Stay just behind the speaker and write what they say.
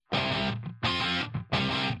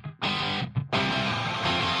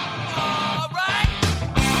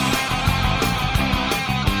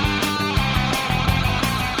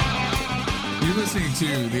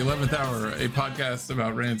to the 11th Hour, a podcast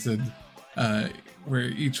about Rancid, where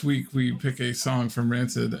each week we pick a song from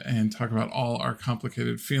Rancid and talk about all our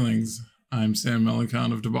complicated feelings. I'm Sam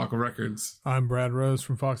Melencon of Debacle Records. I'm Brad Rose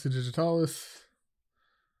from Foxy Digitalis.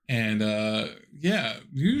 And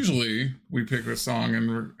usually we pick a song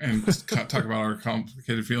and talk about our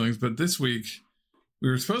complicated feelings, but this week we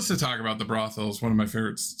were supposed to talk about The Brothels, one of my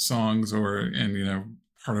favorite songs,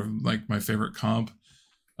 part of like my favorite comp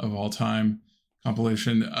of all time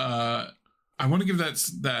compilation. I want to give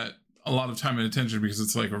that a lot of time and attention because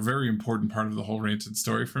it's like a very important part of the whole Rancid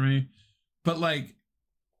story for me. But like,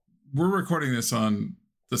 we're recording this on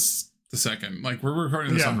the second. Like, we're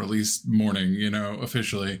recording this on release morning,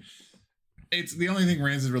 officially. It's the only thing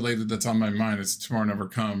Rancid related that's on my mind is Tomorrow Never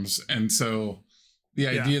Comes. And so the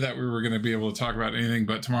idea that we were going to be able to talk about anything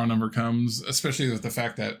but Tomorrow Never Comes, especially with the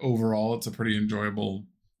fact that overall it's a pretty enjoyable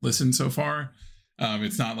listen so far.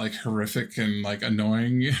 It's not like horrific and like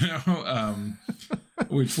annoying,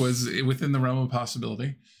 which was within the realm of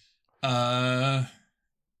possibility. It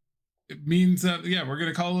means that, we're going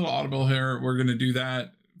to call a little audible here. We're going to do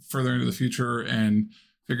that further into the future and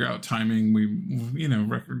figure out timing.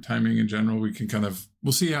 Record timing in general,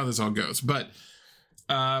 we'll see how this all goes. But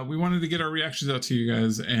we wanted to get our reactions out to you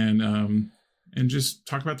guys and just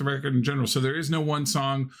talk about the record in general. So there is no one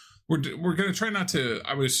song. We're going to try not to,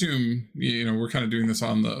 I would assume, we're kind of doing this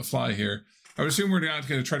on the fly here. I would assume we're not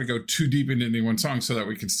going to try to go too deep into any one song so that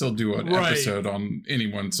we can still do an episode on any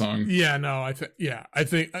one song. Yeah, no, I think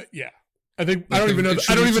I don't even know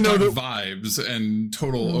the vibes and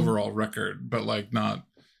total overall record, but like not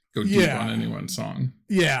go deep on any one song.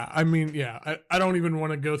 Yeah, I mean, I don't even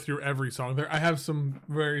want to go through every song there. I have some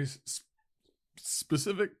very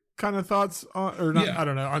specific kind of thoughts on, or not, I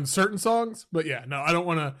don't know, on certain songs, but I don't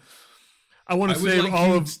want to. I want to save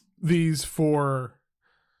all of these for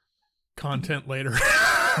content later.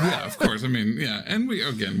 Yeah, of course. I mean, and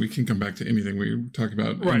we can come back to anything we talk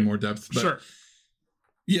about in more depth. But sure.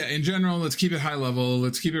 Yeah, in general, let's keep it high level.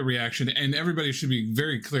 Let's keep it reaction, and everybody should be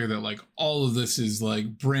very clear that like all of this is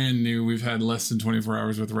like brand new. We've had less than 24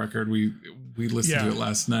 hours with the record. We listened to it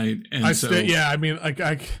last night, and it was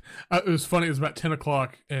funny. It was about 10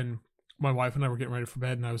 o'clock, and my wife and I were getting ready for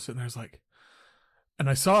bed, and I was sitting there, I was like, and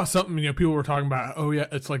I saw something. People were talking about,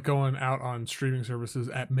 it's like going out on streaming services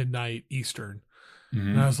at midnight Eastern,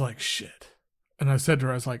 and I was like, shit. And I said to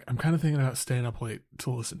her, I was like, I'm kind of thinking about staying up late to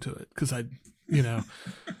listen to it because and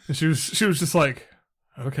she was just like,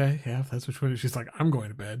 okay, if that's what you want. She's like, I'm going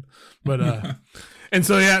to bed, but and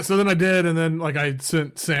so then I did, and then like I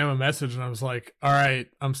sent Sam a message, and I was like, all right,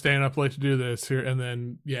 I'm staying up late to do this here, and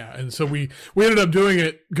then and so we ended up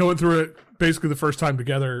going through it basically the first time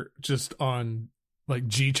together, just on like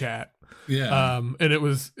GChat, and it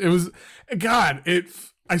was God,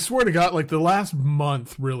 I swear to God, like the last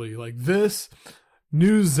month, really, like this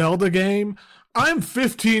new Zelda game, I'm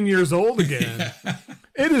 15 years old again.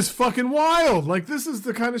 It is fucking wild. Like, this is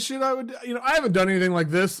the kind of shit I would, I haven't done anything like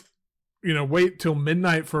this, wait till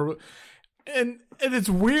midnight and it's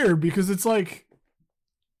weird because it's like,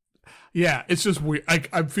 it's just weird. I'm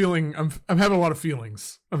having a lot of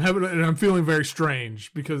feelings. I'm feeling very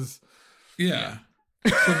strange because. Yeah.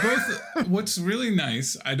 But both, what's really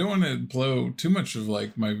nice, I don't want to blow too much of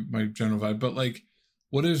like my general vibe, but like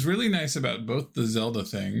what is really nice about both the Zelda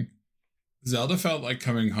thing, Zelda felt like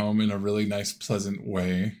coming home in a really nice, pleasant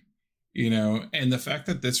way, and the fact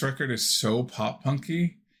that this record is so pop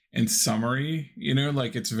punky and summery,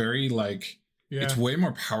 like it's very like, it's way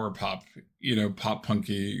more power pop, pop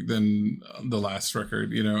punky than the last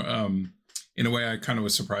record, in a way I kind of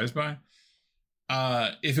was surprised by.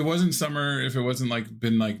 If it wasn't summer, if it wasn't like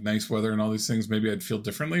been like nice weather and all these things, maybe I'd feel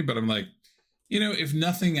differently. But I'm like, if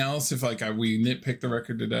nothing else, if like we nitpick the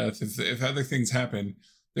record to death, if other things happen,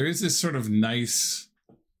 there is this sort of nice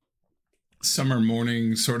summer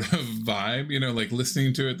morning sort of vibe, like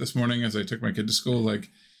listening to it this morning as I took my kid to school, like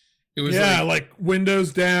it was like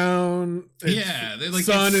windows down.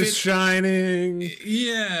 Sun is shining.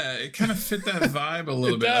 Yeah, it kind of fit that vibe a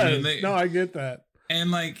little bit. Does. I get that. And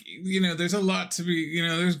like, there's a lot to be,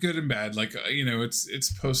 there's good and bad. Like,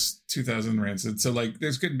 it's post 2000 Rancid. So like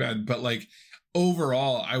there's good and bad, but like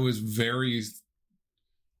overall I was very,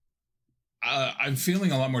 I'm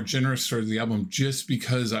feeling a lot more generous towards the album just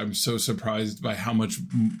because I'm so surprised by how much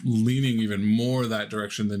leaning even more that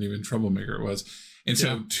direction than even Troublemaker was. And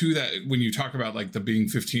so to that, when you talk about like the being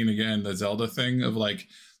 15 again, the Zelda thing of like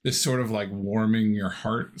this sort of like warming your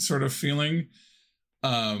heart sort of feeling,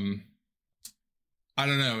 I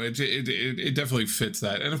don't know. It definitely fits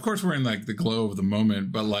that. And of course we're in like the glow of the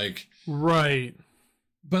moment, but like, right.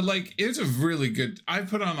 But like, it's a really good. I've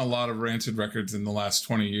put on a lot of Rancid records in the last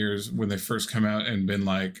 20 years when they first come out and been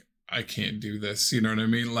like, I can't do this. You know what I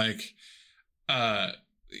mean? Like,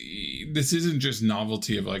 this isn't just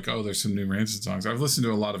novelty of like, oh, there's some new Rancid songs. I've listened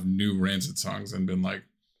to a lot of new Rancid songs and been like,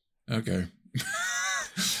 okay,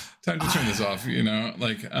 time to turn this off. You know,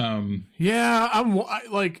 like, yeah,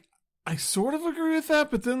 I sort of agree with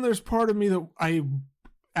that, but then there's part of me that I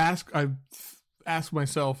ask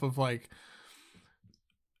myself of like.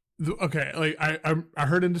 Okay, like I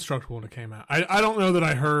heard Indestructible when it came out. I don't know that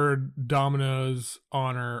I heard Dominoes,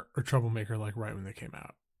 Honor, or Troublemaker like right when they came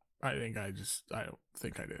out. I don't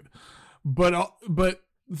think I did. But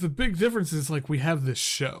the big difference is like we have this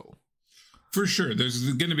show. For sure,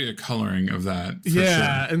 there's going to be a coloring of that.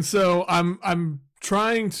 Yeah, sure. And so I'm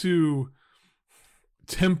trying to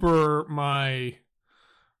temper my.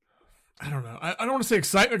 I don't know. I don't want to say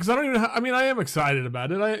excitement because I don't even. I mean, I am excited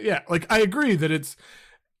about it. I agree that it's.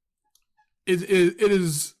 It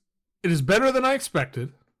is better than I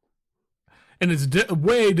expected, and it's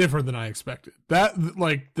way different than I expected. That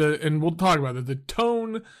like and we'll talk about it. The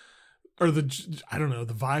tone, or the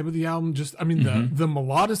vibe of the album. Just the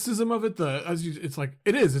melodicism of it.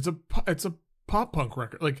 It's a pop punk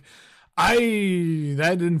record. Like I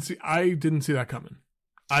didn't see that coming.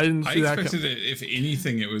 I expected it. If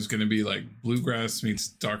anything, it was going to be like bluegrass meets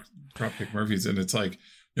dark Dropkick Murphys, and it's like,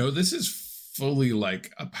 no, this is fully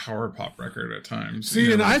like a power pop record at times.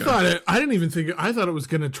 See, and like I thought it was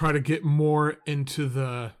going to try to get more into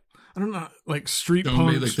the, I don't know, like street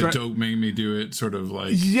punk. Like the Don't Make Me Do It sort of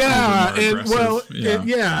like. Yeah. And well,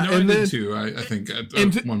 yeah. No, and I did too. I think at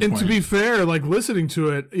one point. And to be fair, like listening to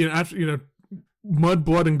it, after, Mud,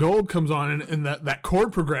 Blood, and Gold comes on, and that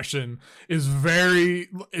chord progression is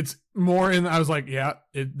it's more in, I was like, yeah,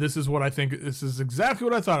 this is what I think, this is exactly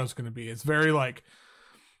what I thought it was going to be. It's very like,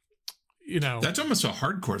 that's almost a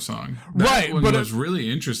hardcore song, right? But what's really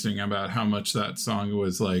interesting about how much that song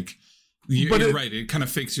was like, you're right. It kind of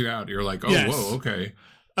fakes you out. You're like, oh, yes. Whoa, okay.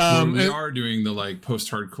 We are doing the like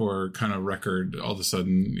post-hardcore kind of record all of a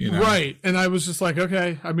sudden, right? And I was just like,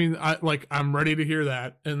 okay. I mean, I'm ready to hear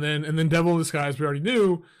that. And then Devil in Disguise we already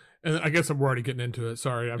knew, and I guess we're already getting into it.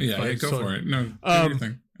 Sorry, go for it. No, do your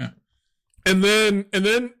thing. Yeah. And then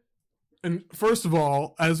first of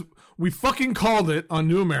all, as we fucking called it on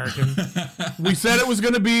New American. We said it was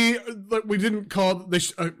going to be, like, we didn't call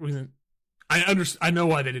it. I know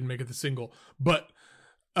why they didn't make it the single, but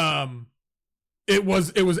it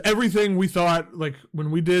was everything we thought. Like when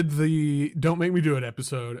we did the Don't Make Me Do It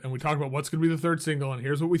episode, and we talked about what's going to be the third single, and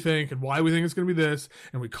here's what we think, and why we think it's going to be this,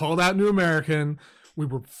 and we called out New American. We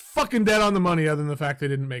were fucking dead on the money, other than the fact they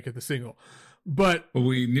didn't make it the single. But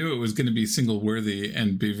we knew it was going to be single worthy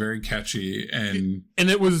and be very catchy, and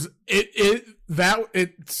it's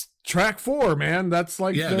track 4, man. That's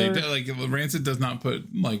like, yeah, they did, like Rancid does not put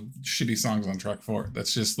like shitty songs on track 4.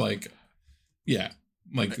 That's just like, yeah,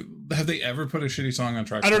 like have they ever put a shitty song on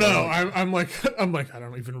track 4? I don't know. I'm like I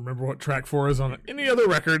don't even remember what track 4 is on any other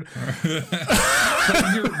record.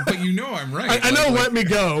 but I'm right. I know. Let Me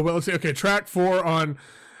Go, but let's see. Okay, track 4 on.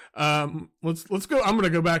 Let's go. I'm gonna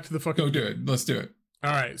go back to the fucking. Go do it. Let's do it.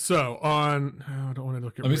 All right. So on. I don't want to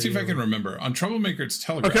look at. Let me see if I can remember. On Troublemaker, it's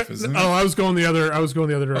Telegraph. Okay. Isn't it? I was going the other direction. Oh,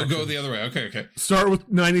 go the other way. Okay. Start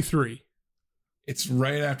with 93. It's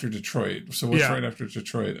right after Detroit. So what's right after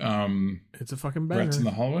Detroit? It's a fucking banger. Rats in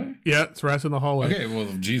the Hallway. Yeah, it's Rats in the Hallway. Okay. Well,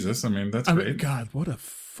 Jesus. I mean, that's great. God, what a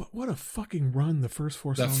fucking run. The first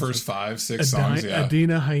 4 songs. That first 5-6 songs. Yeah.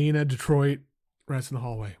 Adina, Hyena, Detroit. Rats in the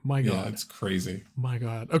Hallway. My God. Yeah, it's crazy. My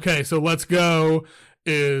God. Okay, so Let's Go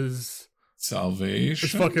is Salvation.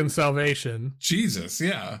 It's fucking Salvation. Jesus,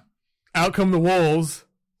 yeah. Out Come the Wolves.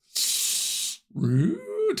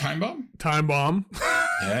 Time Bomb. Time Bomb.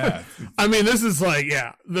 Yeah. I mean, this is like,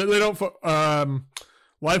 yeah. They don't.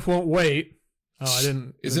 Life Won't Wait. Oh, I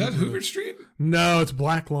didn't. Is that Hoover Street? No, it's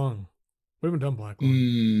Black Lung. We haven't done Black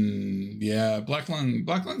Lung. Yeah, Black Lung.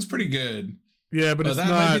 Black Lung's pretty good. Yeah, but it's that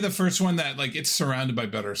not... might be the first one that like it's surrounded by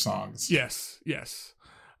better songs. Yes.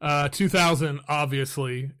 2000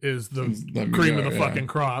 obviously is the cream of the fucking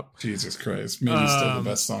crop. Jesus Christ, maybe still the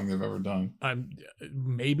best song they've ever done.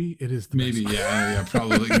 Maybe it is. Yeah,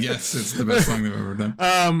 probably. Yes, it's the best song they've ever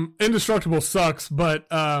done. Indestructible sucks, but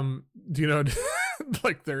do you know?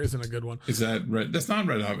 Like there isn't a good one. Is that Red? That's not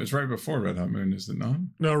Red Hot. It's right before Red Hot Moon, is it not?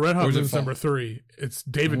 No, Red Hot Moon is number 3. It's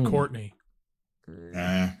David Courtney.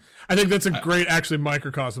 I think that's a great, actually,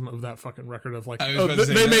 microcosm of that fucking record of like,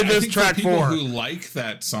 they made this track people 4. Who like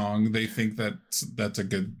that song, they think that's a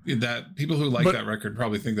good, that people who like that record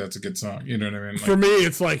probably think that's a good song. You know what I mean? Like, for me,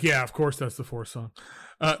 it's like, yeah, of course that's the 4th song.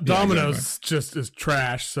 Dominoes exactly. just is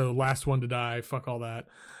trash. So Last One to Die, fuck all that.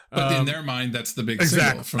 But in their mind, that's the big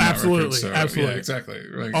single from that record. So, absolutely, yeah, exactly.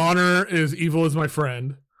 Like, Honor is Evil Is My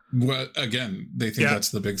Friend. Well, again, they think that's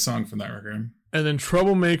the big song from that record. And then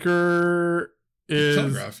Troublemaker is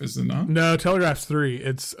Telegraph, is it not? No, Telegraph's 3.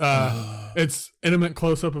 It's intimate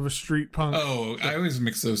close up of a street punk. Oh, I always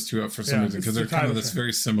mix those two up for some reason because they're kind of this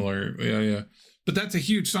very similar. Yeah. But that's a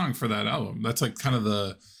huge song for that album. That's like kind of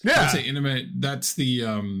the I would say intimate. That's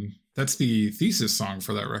the thesis song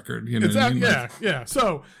for that record. You know what I mean? Yeah.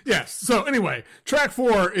 So So anyway, track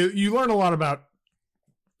 4, you learn a lot about.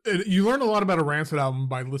 You learn a lot about a Rancid album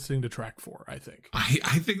by listening to track 4, I think. I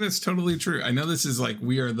think that's totally true. I know this is like,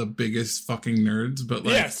 we are the biggest fucking nerds, but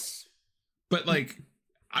like, yes. But like,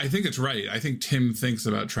 I think it's right. I think Tim thinks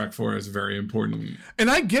about track 4 as very important. And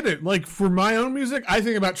I get it. Like, for my own music, I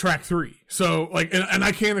think about track 3. So like, and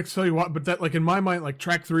I can't tell you what, but that, like, in my mind, like,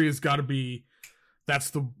 track 3 has got to be,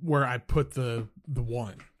 that's where I put the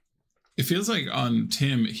one. It feels like on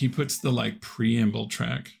Tim, he puts the like preamble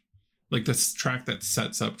track. Like this track that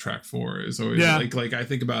sets up track 4 is always like I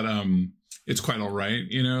think about It's Quite All Right,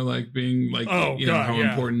 you know, like being like how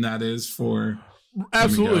important that is for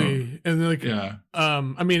absolutely. And like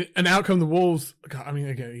I mean, An Outcome the Wolves, God, I mean,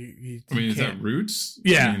 again, is that Roots?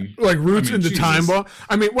 Yeah, like Roots into Time Bomb.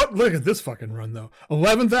 I mean, look at this fucking run though.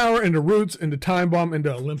 11th Hour into Roots into Time Bomb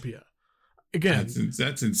into Olympia. Again,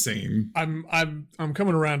 that's insane. I'm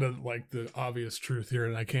coming around to like the obvious truth here,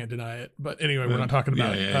 and I can't deny it. But anyway, we're not talking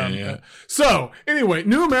about it. So anyway,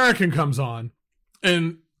 New American comes on,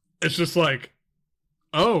 and it's just like,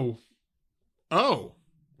 we're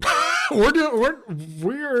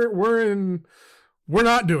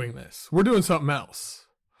not doing this. We're doing something else.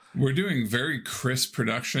 We're doing very crisp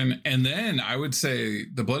production, and then I would say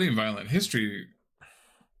the Bloody and Violent History.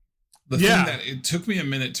 The thing that it took me a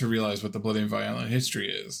minute to realize what the Bloody and Violent History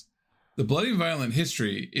is. The Bloody and Violent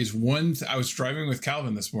History is I was driving with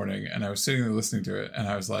Calvin this morning and I was sitting there listening to it and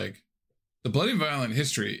I was like, the Bloody and Violent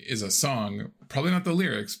History is a song, probably not the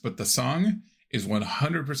lyrics, but the song is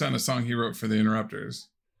 100% a song he wrote for the Interrupters.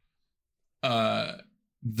 The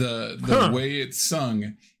way it's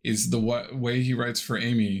sung is the way he writes for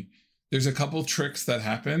Amy. There's a couple tricks that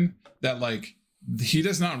happen that like, he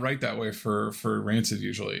does not write that way for Rancid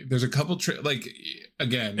usually. There's a couple like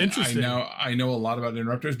again, I know a lot about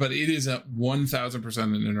Interrupters, but it is a 1,000%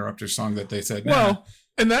 an Interrupters song that they said. Well,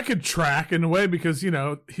 and that could track in a way because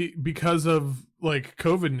because of like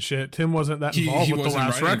COVID and shit, Tim wasn't that involved with the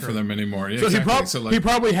last record for them anymore. Yeah, so he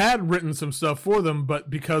probably had written some stuff for them, but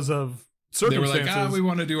because of circumstances, they were like, we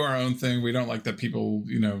want to do our own thing. We don't like that people,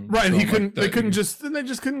 right. And they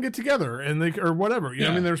just couldn't get together or whatever. You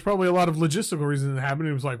know, I mean, there's probably a lot of logistical reasons that happened.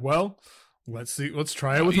 He was like, well, let's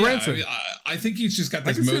try it with Rancid. I think he's just got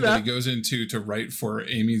this mode that he goes into to write for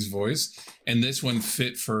Amy's voice. And this one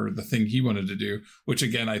fit for the thing he wanted to do, which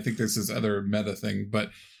again, I think this is other meta thing,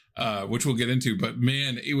 but which we'll get into. But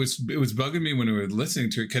man, it was bugging me when we were listening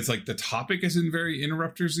to it because like the topic isn't very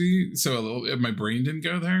Interrupters-y, so my brain didn't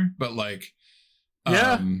go there. But like,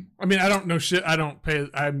 I mean, I don't know shit. I don't pay.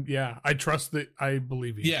 I trust that. I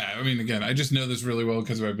believe you. Yeah, I mean, again, I just know this really well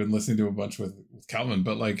because I've been listening to a bunch with Calvin.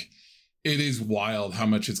 But like, it is wild how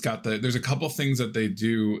much it's got. There's a couple things that they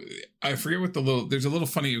do. I forget what there's a little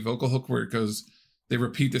funny vocal hook where it goes. They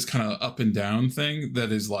repeat this kind of up and down thing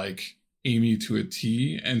that is like Amy to a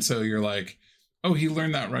T, and so you're like, oh, he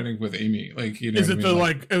learned that writing with Amy. Like, is it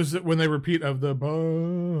is it when they repeat of the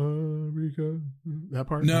Barica, that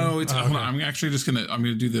part? No, it's hold on. I'm actually just gonna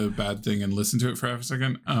do the bad thing and listen to it for half a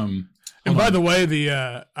second. And by the way,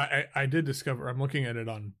 I did discover, I'm looking at it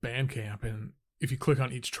on Bandcamp, and if you click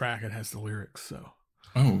on each track, it has the lyrics. So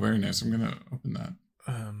very nice. I'm gonna open that.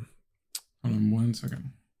 Hold on 1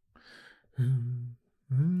 second.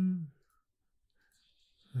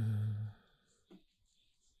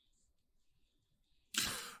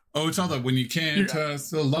 Oh, it's all that when you can't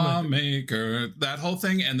trust the lawmaker, that whole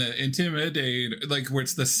thing, and the intimidate, like where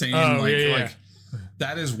it's the same, like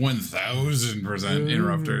that is 1,000%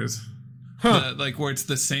 Interrupters. Like where it's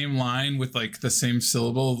the same line with like the same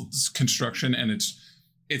syllable construction, and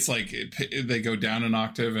it's like they go down an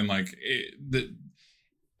octave, and like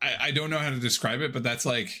I don't know how to describe it, but that's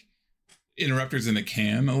like Interrupters in a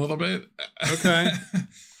can a little bit. Okay.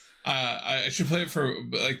 I should play it for,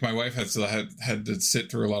 like, my wife had to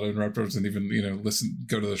sit through a lot of Interrupters and even,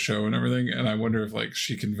 go to the show and everything. And I wonder if, like,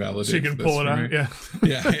 she can validate. She can pull it out. Me.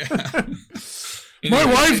 Yeah. My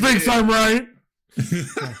wife thinks I'm right.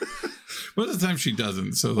 Most of the time she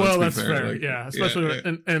doesn't. So that's fair. Like, yeah,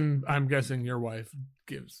 especially and I'm guessing your wife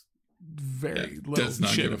gives very little does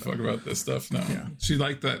not shit give a fuck about this stuff. No, she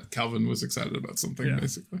liked that Calvin was excited about something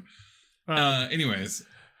basically. Anyways.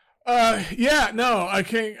 I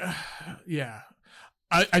can't.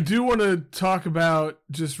 I do want to talk about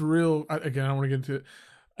just real. Again, I don't want to get into it.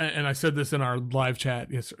 And I said this in our live chat.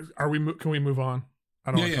 Yes, can we move on?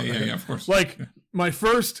 I don't. Yeah, of course. Like my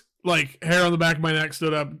first hair on the back of my neck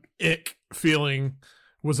stood up. Ick feeling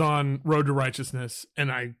was on Road to Righteousness,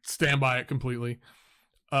 and I stand by it completely.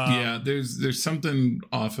 There's something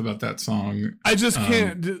off about that song. I just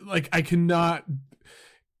can't. I cannot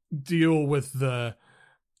deal with the.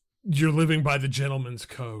 You're living by the gentleman's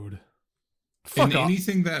code. Fuck off.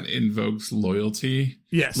 Anything that invokes loyalty.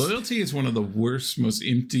 Yes. Loyalty is one of the worst, most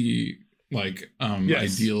empty,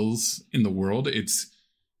 ideals in the world. It's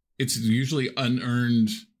usually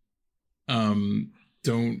unearned, no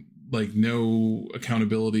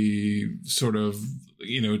accountability sort of,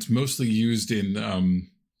 it's mostly used in,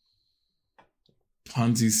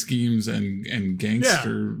 Ponzi schemes and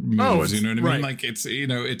gangster moves, you know what I mean? Right. Like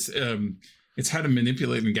it's how to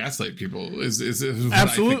manipulate and gaslight people is what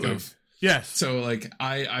absolutely. I think of. Yes. So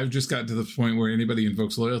I've just gotten to the point where anybody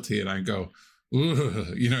invokes loyalty and I go,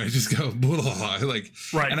 I just go,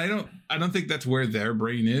 right. And I don't think that's where their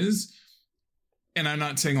brain is. And I'm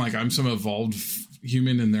not saying I'm some evolved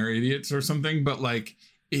human and they're idiots or something, but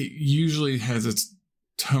it usually has its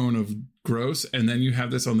tone of gross. And then you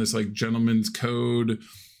have this on this gentleman's code.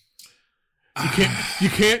 You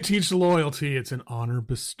can't teach loyalty. It's an honor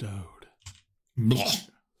bestowed. Blah.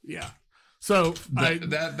 Yeah. So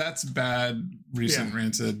that's bad. Recent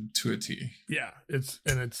Rancid to a T. Yeah.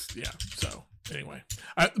 So anyway,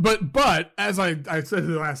 but as I said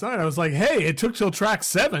last night, I was like, hey, it took till track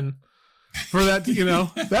 7 for that.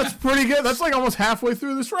 That's pretty good. That's almost halfway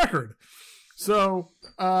through this record. So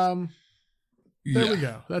there we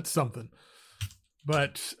go. That's something.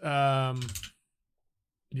 But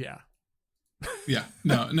yeah. Yeah.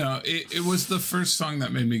 No. It was the first song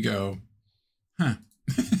that made me go, huh.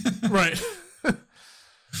 Right.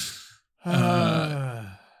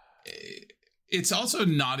 It's also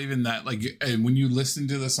not even that when you listen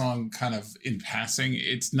to the song kind of in passing,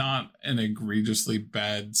 it's not an egregiously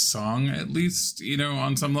bad song, at least,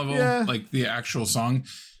 on some level, the actual song,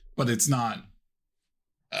 but it's not,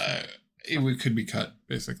 it could be cut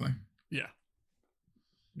basically. Yeah.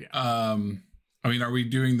 I mean, are we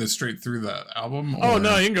doing this straight through the album? Or? Oh,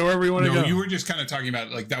 no, you can go wherever you want to go. You were just kind of talking about,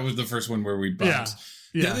 that was the first one where we bumped.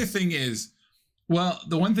 Yeah. The other thing is,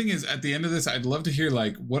 the one thing is, at the end of this, I'd love to hear,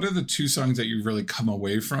 what are the 2 songs that you've really come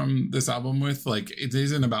away from this album with? It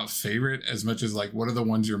isn't about favorite as much as, what are the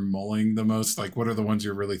ones you're mulling the most? What are the ones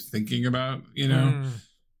you're really thinking about,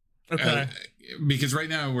 Okay. Because right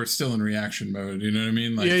now, we're still in reaction mode, you know what I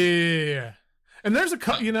mean? Yeah. And there's a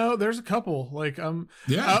couple another thing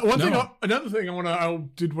I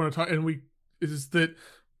did want to talk, and is that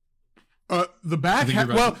the back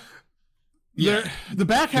the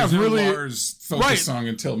back have really Lars focus song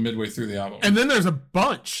until midway through the album, and then there's a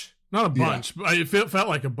bunch, not a bunch, but it felt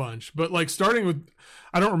like a bunch, but starting with,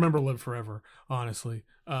 I don't remember Live Forever, honestly.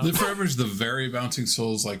 Live Forever is the very Bouncing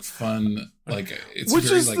Souls fun, it's which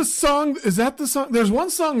very, is the song. Is that the song? There's one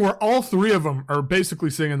song where all 3 of them are basically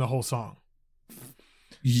singing the whole song.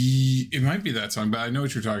 It might be that song, but I know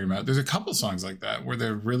what you're talking about. There's a couple songs like that where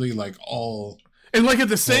they're really all, and at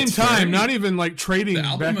the same time, not even trading. The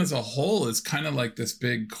album as a whole is kind of like this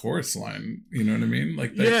big chorus line. You know what I mean?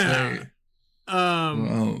 But yeah.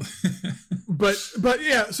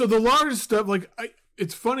 So the Lars stuff,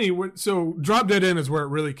 it's funny so Drop Dead In is where it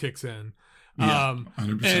really kicks in.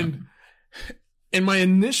 100%. And my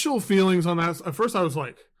initial feelings on that, at first I was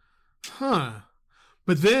like, huh,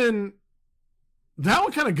 but then. That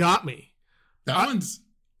one kind of got me. That one's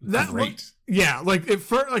great.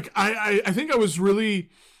 I think I was really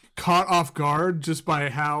caught off guard just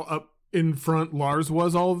by how up in front Lars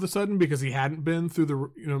was all of a sudden, because he hadn't been through the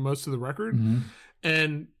most of the record.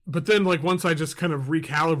 Mm-hmm. But then once I just kind of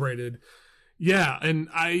recalibrated, and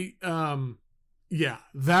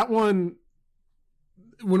that one,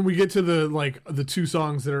 when we get to the 2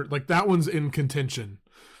 songs that are that one's in contention.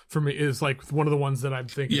 For me, is one of the ones that I'm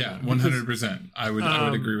thinking. Yeah, 100%. I would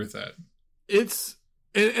agree with that. It's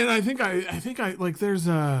and I think there's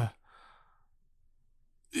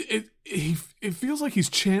it feels like he's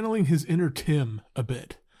channeling his inner Tim a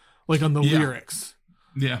bit, on the lyrics.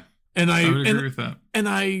 Yeah. I would agree with that.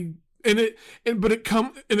 But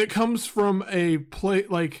it comes from a play,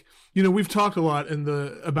 like, you know, we've talked a lot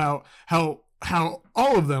about how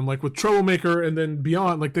all of them, like with Troublemaker and then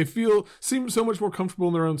beyond, like they seem so much more comfortable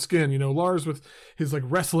in their own skin. You know, Lars with his like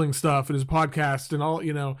wrestling stuff and his podcast and all,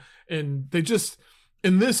 you know, and they just,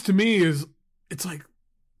 and this to me it's like,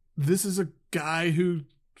 this is a guy who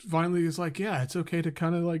finally is like, yeah, it's okay to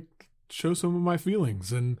kind of like show some of my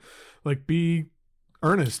feelings and like be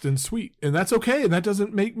earnest and sweet, and that's okay, and that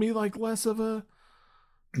doesn't make me like less of a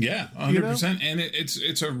 100%. And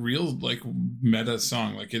it's a real like meta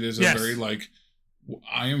song. Like it is a very like,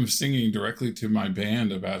 I am singing directly to my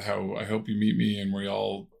band about how I hope you meet me and we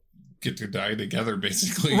all get to die together,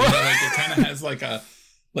 basically. You know, like it kind of has like a,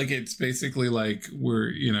 like it's basically like we're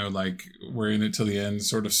in it till the end,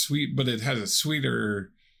 sort of sweet, but it has a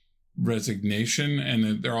sweeter resignation,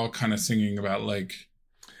 and they're all kind of singing about like,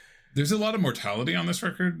 there's a lot of mortality on this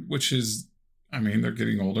record, which is, I mean, they're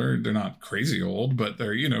getting older. They're not crazy old, but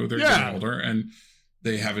they're getting older, and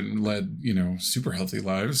they haven't led, you know, super healthy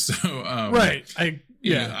lives. So, right. I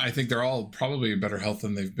think they're all probably in better health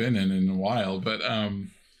than they've been in a while. But,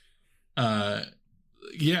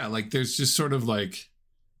 like there's just sort of like,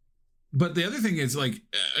 but the other thing is like,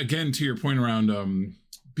 again, to your point around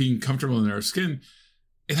being comfortable in their skin,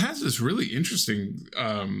 it has this really interesting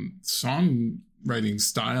songwriting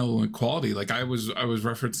style and quality. Like I was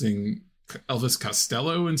referencing Elvis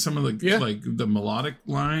Costello in some of the like the melodic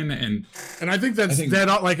line, and I think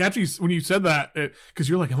that like actually when you said that, because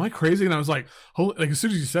you're like, am I crazy? And I was like, holy, like as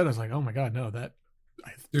soon as you said it, I was like, oh my god, no, that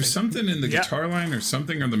there's something in the guitar line or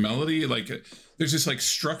something, or the melody, like there's this like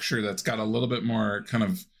structure that's got a little bit more kind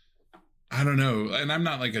of, I don't know. And I'm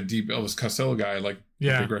not like a deep Elvis Costello guy. Like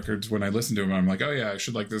big records, when I listen to him, I'm like, oh yeah, I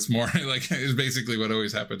should like this more. Like is basically what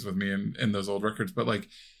always happens with me in those old records. But like,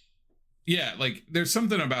 yeah, like there's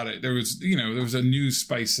something about it. There was a new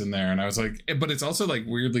spice in there, and I was like, but it's also like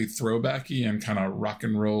weirdly throwbacky and kind of rock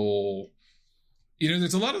and roll. You know,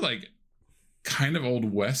 there's a lot of like kind of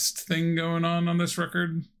old West thing going on this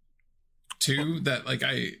record too, that like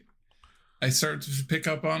I started to pick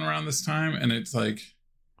up on around this time, and it's like,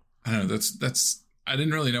 I don't know, that's I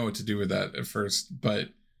didn't really know what to do with that at first, but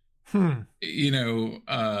you know,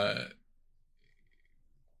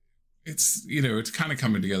 it's, you know, it's kind of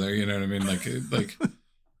coming together, you know what I mean? Like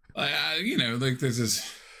you know, like there's this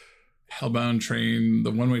Hellbound Train,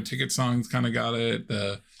 the One Way Ticket songs kind of got it,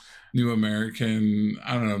 the New American,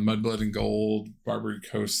 I don't know, Mud, Blood, and Gold, Barbary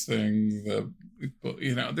Coast thing,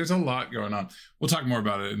 you know, there's a lot going on. We'll talk more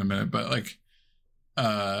about it in a minute, but like,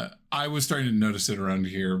 I was starting to notice it around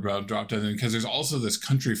here about Drop Dead, because there's also this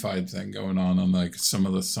countrified thing going on like some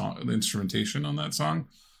of the instrumentation on that song.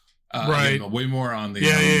 Right. Way more on the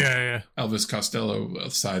Elvis Costello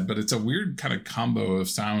side, but it's a weird kind of combo of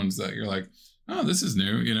sounds that you're like, oh, this is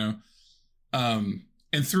new, you know?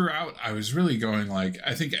 And throughout, I was really going like,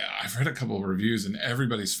 I think I've read a couple of reviews and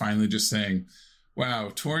everybody's finally just saying, wow,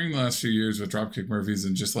 touring the last few years with Dropkick Murphys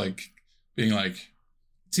and just like being like,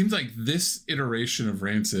 it seems like this iteration of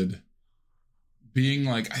Rancid being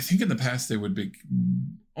like, I think in the past they would be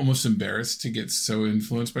almost embarrassed to get so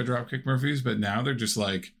influenced by Dropkick Murphys, but now they're just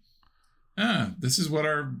like, this is what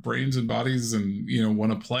our brains and bodies and, you know,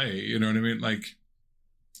 want to play, you know what I mean?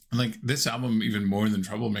 Like this album, even more than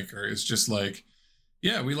Troublemaker, is just like,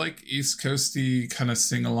 yeah, we like East Coasty kind of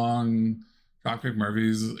sing along Dropkick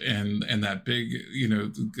Murphys and that big, you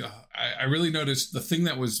know, I really noticed the thing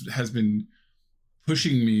that has been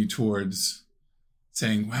pushing me towards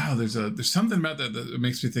saying, wow, there's something about that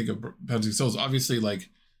makes me think of Bouncing Souls. Obviously, like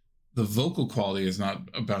the vocal quality is not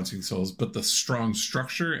a Bouncing Souls, but the strong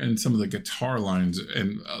structure and some of the guitar lines,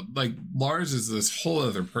 and like Lars is this whole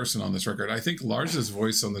other person on this record. I think Lars's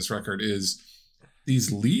voice on this record is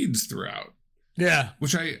these leads throughout. Yeah.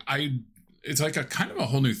 Which it's like a kind of a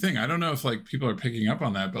whole new thing. I don't know if like people are picking up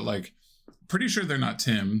on that, but like pretty sure they're not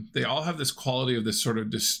Tim. They all have this quality of this sort of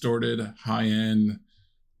distorted high end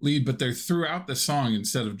lead, but they're throughout the song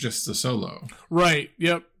instead of just the solo. Right.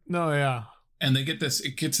 Yep. No, yeah. And it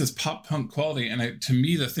gets this pop punk quality. And to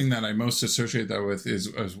me, the thing that I most associate that with is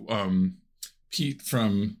Pete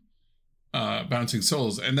from Bouncing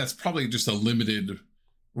Souls. And that's probably just a limited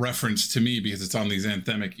reference to me because it's on these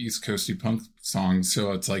anthemic East Coasty punk songs.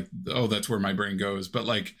 So it's like, oh, that's where my brain goes. But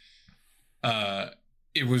like,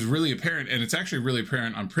 it was really apparent, and it's actually really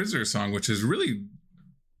apparent on Prisoner Song, which is really,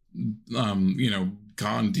 you know,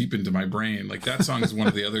 gone deep into my brain. Like that song is one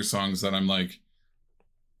of the other songs that I'm like,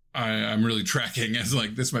 I'm really tracking as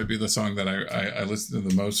like, this might be the song that I listen to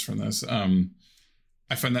the most from this.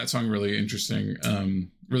 I find that song really interesting,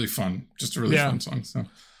 really fun, just a really fun song. So,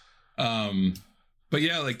 But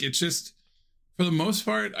yeah, like it's just for the most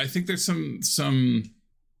part, I think there's some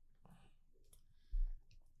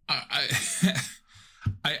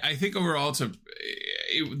I think overall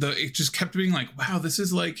it just kept being like, wow, this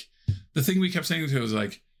is like the thing we kept saying to it was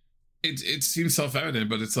like it seems self-evident,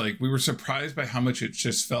 but it's like we were surprised by how much it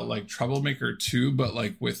just felt like Troublemaker 2, but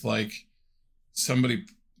like with like somebody,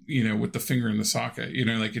 you know, with the finger in the socket, you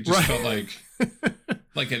know, like it just felt like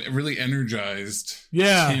it really energized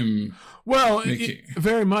him. Well,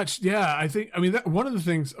 very much. Yeah, I think, I mean, that one of the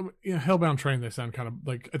things, you know, Hellbound Train, they sound kind of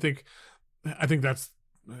like, I think that's,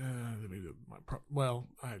 well,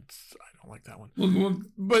 I don't like that one.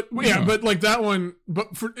 But yeah, but like that one,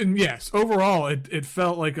 and yes, overall, it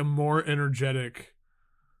felt like a more energetic,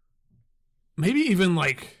 maybe even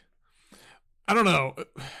like, I don't know.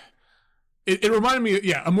 It reminded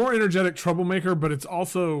me, a more energetic Troublemaker, but it's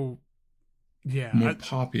also, more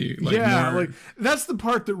poppy. Like like that's the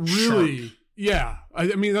part that really, sharp. I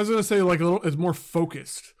mean, I was gonna say like a little, it's more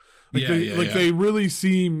focused. Like they really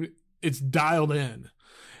seem, it's dialed in.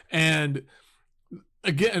 And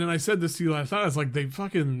again, and I said this to you last night, it's like they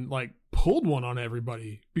fucking like pulled one on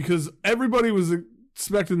everybody because everybody was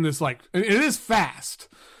expecting this, like, and it is fast.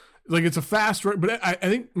 Like it's a fast, but I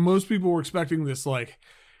think most people were expecting this like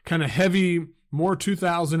kind of heavy, more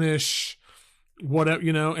 2000-ish, whatever,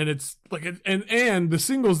 you know, and it's like, and the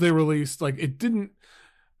singles they released, like it didn't,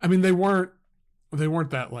 I mean, they weren't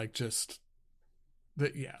that like just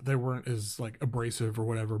that, they weren't as like abrasive or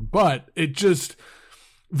whatever, but it just,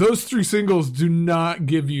 those 3 singles do not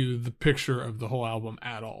give you the picture of the whole album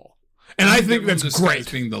at all. And I think that's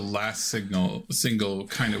great. Being the last single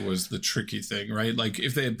kind of was the tricky thing, right? Like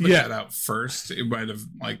if they had put that out first, it might have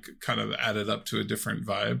like kind of added up to a different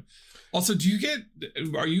vibe. Also,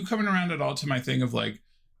 are you coming around at all to my thing of like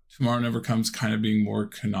Tomorrow Never Comes kind of being more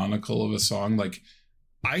canonical of a song? Like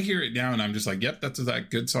I hear it now and I'm just like, yep, that's that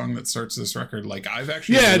good song that starts this record. Like I've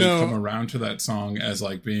actually come around to that song as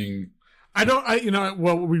like being,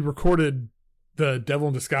 we recorded the Devil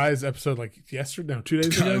in Disguise episode like 2 days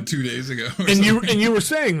ago. 2 days ago. And you were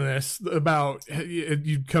saying this about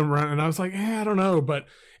you'd come around and I was like, I don't know. But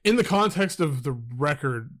in the context of the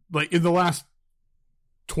record, like in the last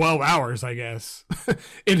 12 hours, I guess,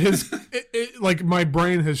 it has, like my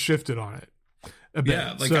brain has shifted on it a bit.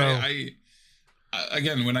 Yeah, like so, I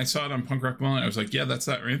again, when I saw it on Punk Rock Moment, I was like, yeah, that's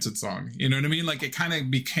that Rancid song. You know what I mean? Like it kind of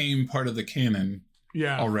became part of the canon.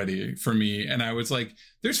 Already for me, and I was like,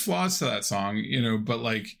 there's flaws to that song, you know, but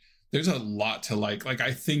like there's a lot to like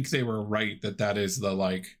I think they were right that is the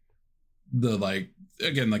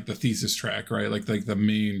again, like the thesis track, right? Like the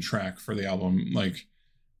main track for the album, like,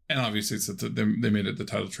 and obviously it's they made it the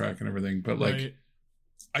title track and everything, but like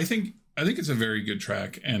I think it's a very good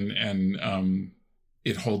track, and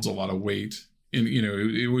it holds a lot of weight, and you know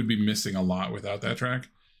it would be missing a lot without that track.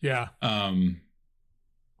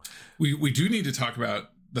 We do need to talk about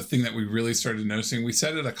the thing that we really started noticing. We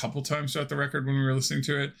said it a couple times throughout the record when we were listening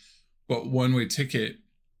to it, but One Way Ticket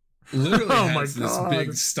literally has this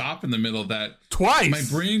big stop in the middle that twice my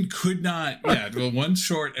brain could not. One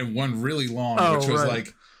short and one really long, which was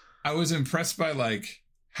like I was impressed by like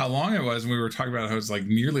how long it was, and we were talking about how it's like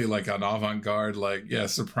nearly like an avant-garde, like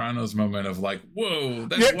Sopranos moment of like, whoa,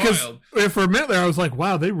 that's wild. For a minute there, I was like,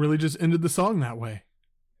 wow, they really just ended the song that way.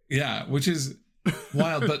 Yeah, which is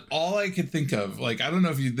wild, but all I could think of, like, I don't know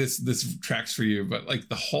if this tracks for you, but like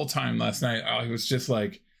the whole time last night, I was just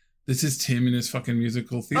like, this is Tim in his fucking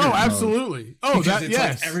musical theater. Oh, absolutely. Mode.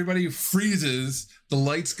 Like everybody freezes, the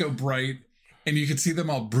lights go bright, and you can see them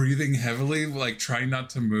all breathing heavily, like trying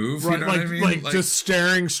not to move. Right, you know what I mean? Like just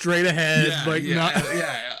staring straight ahead.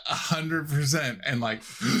 100%. And like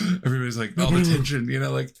everybody's like all the tension, you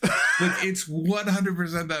know, like it's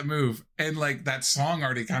 100% that move. And like that song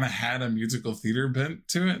already kind of had a musical theater bent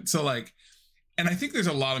to it. So like, and I think there's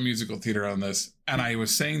a lot of musical theater on this. And I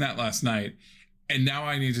was saying that last night, and now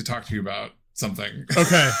I need to talk to you about something.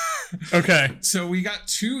 Okay. So we got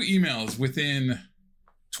 2 emails within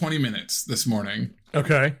 20 minutes this morning.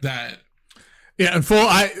 Okay. That. Yeah, and full.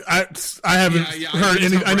 I haven't heard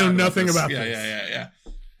any. I know nothing about this. Yeah.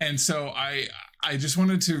 And so I just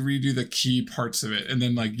wanted to redo the key parts of it, and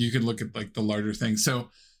then like you could look at like the larger things. So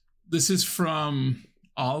this is from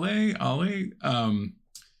Ale.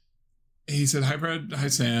 He said, "Hi Brad, hi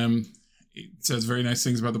Sam." He says very nice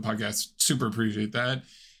things about the podcast. Super appreciate that.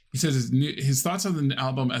 He says his thoughts on the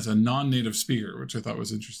album as a non-native speaker, which I thought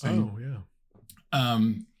was interesting. Oh yeah.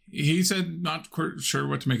 He said not quite sure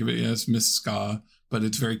what to make of it. Yes, Miss Ska, but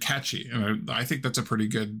it's very catchy, and I think that's a pretty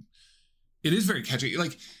good. It is very catchy.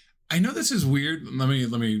 Like, I know this is weird. Let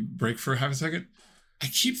me break for half a second. I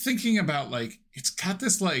keep thinking about like it's got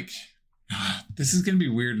this like this is going to be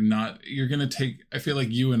weird. You're going to take, I feel like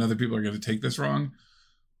you and other people are going to take this wrong,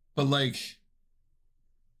 but like,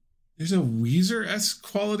 there's a Weezer-esque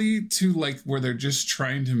quality to like where they're just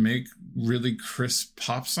trying to make really crisp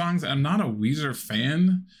pop songs. I'm not a Weezer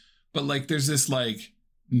fan, but like there's this like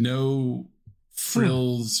no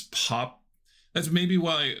frills pop. That's maybe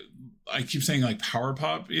why I keep saying like power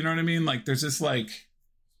pop. You know what I mean? Like there's this like,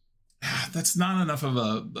 that's not enough of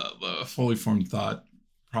a fully formed thought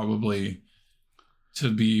probably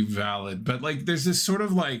to be valid. But like there's this sort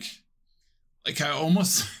of like I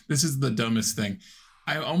almost, this is the dumbest thing.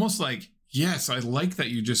 I almost like, yes, I like that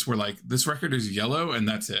you just were like, this record is yellow and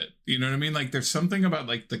that's it. You know what I mean? Like there's something about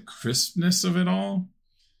like the crispness of it all.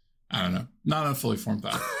 I don't know. Not a fully formed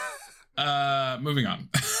thought. Moving on.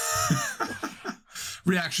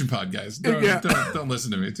 Reaction pod, guys. Don't listen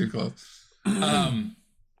to me too close.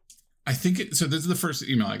 I think so this is the first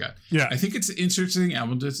email I got. Yeah. I think it's an interesting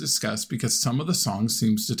album to discuss because some of the songs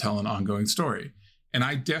seems to tell an ongoing story. And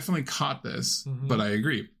I definitely caught this, but I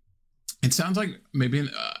agree. It sounds like maybe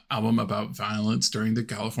an album about violence during the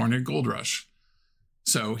California Gold Rush.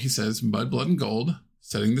 So he says, Mud, Blood, and Gold,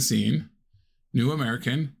 setting the scene. New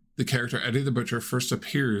American, the character Eddie the Butcher first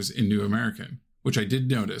appears in New American, which I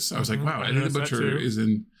did notice. I was like, wow, Eddie the Butcher is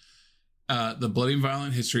in The Bloody and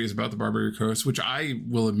Violent History is about the Barbary Coast, which I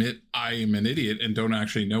will admit I am an idiot and don't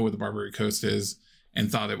actually know what the Barbary Coast is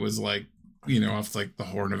and thought it was like, off like the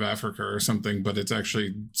Horn of Africa or something, but it's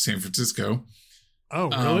actually San Francisco. Oh,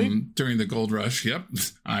 really? During the Gold Rush. Yep.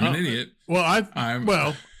 I'm an idiot.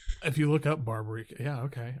 Well, if you look up Barbary, yeah,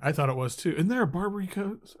 okay. I thought it was too. Isn't there a Barbary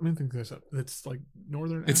Coast? I mean, I think there's it's like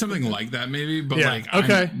northern. It's Africa. Something like that, maybe. But yeah. like,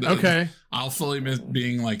 okay. I'll fully miss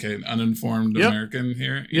being like an uninformed American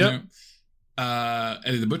here. You know?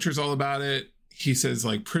 Eddie the Butcher's all about it. He says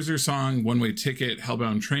like Prisoner Song, One Way Ticket,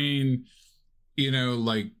 Hellbound Train.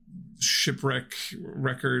 Like Shipwreck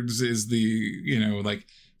Records is the like.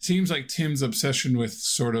 Seems like Tim's obsession with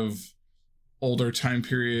sort of older time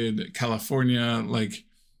period California, like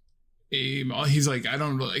he's like,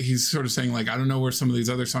 he's sort of saying like, I don't know where some of these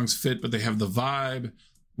other songs fit, but they have the vibe.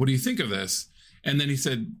 What do you think of this? And then he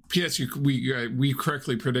said, P.S. We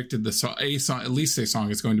correctly predicted the song, at least a song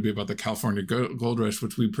is going to be about the California Gold Rush,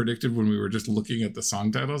 which we predicted when we were just looking at the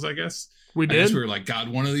song titles, I guess. We did? I guess we were like, God,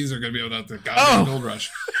 one of these are going to be about the goddamn Gold Rush.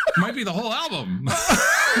 Might be the whole album.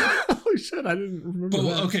 Holy shit, I didn't remember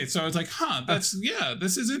that. Okay, so I was like,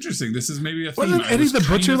 this is interesting. This is maybe a theme. Wasn't Eddie the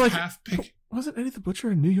Butcher wasn't Eddie the Butcher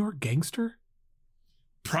a New York gangster?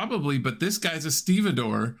 Probably, but this guy's a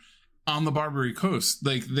stevedore on the Barbary Coast.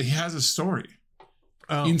 Like, he has a story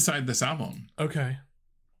inside this album. Okay.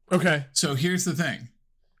 So here's the thing.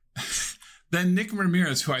 Then Nick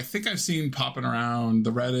Ramirez, who I think I've seen popping around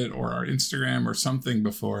the Reddit or our Instagram or something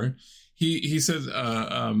before, he says,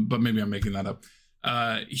 but maybe I'm making that up.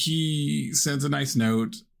 He sends a nice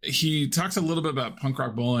note. He talks a little bit about punk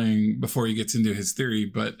rock bowling before he gets into his theory,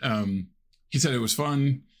 but he said it was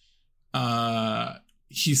fun.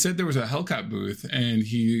 He said there was a Hellcat booth and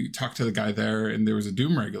he talked to the guy there and there was a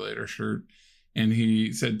Doom Regulator shirt. And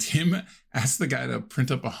he said, Tim asked the guy to print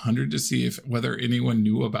up 100 to see whether anyone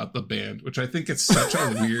knew about the band, which I think it's such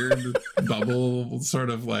a weird bubble sort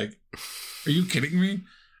of like, are you kidding me?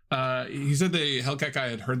 He said the Hellcat guy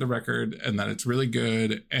had heard the record and that it's really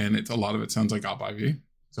good. And a lot of it sounds like Op Ivy.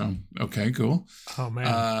 So, okay, cool. Oh, man.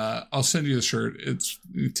 I'll send you the shirt. It's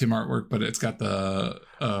Tim artwork, but it's got the...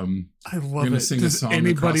 I love it. Does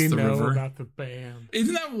anybody know about the band?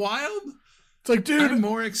 Isn't that wild? It's like, dude, I'm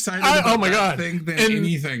more excited about that thing than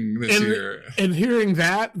anything this year. And hearing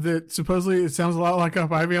that supposedly it sounds a lot like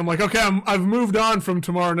Up Ivy, I'm like, okay, I've moved on from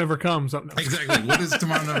Tomorrow Never Comes. Exactly. What is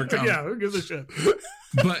Tomorrow Never Comes? Yeah, who gives a shit?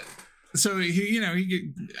 But so he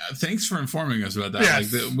thanks for informing us about that.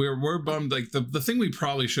 Yes. Like we're bummed. Like the thing we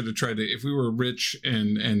probably should have tried to, if we were rich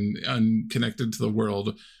and unconnected to the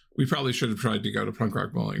world, we probably should have tried to go to punk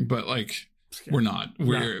rock bowling. But like. We're not.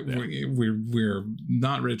 We're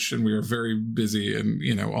not rich, and we are very busy,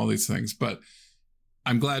 and all these things. But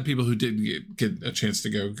I'm glad people who did get a chance to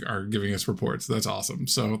go are giving us reports. That's awesome.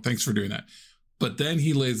 So thanks for doing that. But then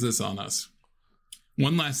he lays this on us.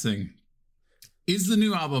 One last thing: is the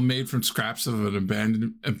new album made from scraps of an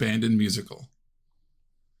abandoned musical?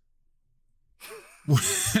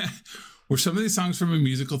 Were some of these songs from a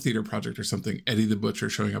musical theater project or something? Eddie the Butcher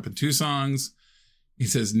showing up in 2 songs. He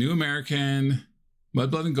says, New American, Mud,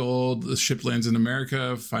 Blood, and Gold, The Ship Lands in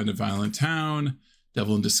America, Find a Violent Town,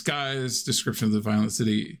 Devil in Disguise, Description of the Violent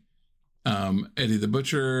City, Eddie the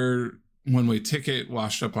Butcher, One Way Ticket,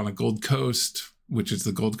 Washed Up on a Gold Coast, which is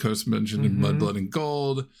the Gold Coast mentioned in Mud, Blood, and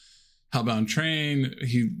Gold, Hellbound Train,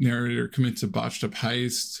 narrator commits a botched up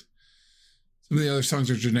heist, Some of the other songs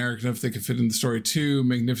are generic enough they could fit in the story too.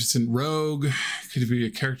 Magnificent Rogue could be a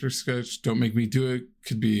character sketch. Don't Make Me Do It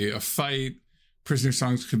could be a fight. Prisoner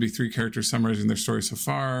Songs could be 3 characters summarizing their story so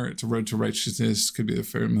far. It's a Road to Righteousness could be the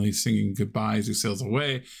family singing goodbye as he sails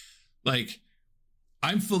away. Like,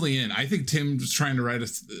 I'm fully in. I think Tim's trying to write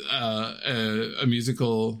a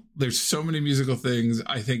musical. There's so many musical things.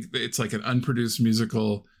 I think it's like an unproduced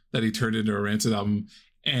musical that he turned into a Rancid album.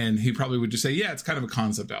 And he probably would just say, yeah, it's kind of a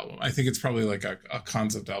concept album. I think it's probably like a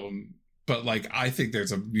concept album. But like, I think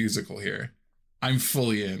there's a musical here. I'm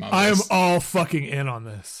fully in on this. I am all fucking in on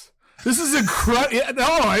this. This is incredible.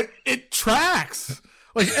 No, it tracks.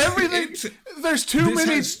 Like everything. There's too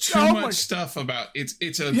many. Has too much stuff about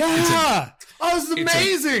it's a. Yeah. It's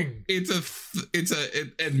amazing.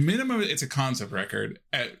 At minimum, it's a concept record.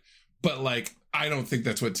 But like, I don't think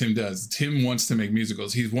that's what Tim does. Tim wants to make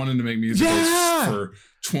musicals. He's wanted to make musicals for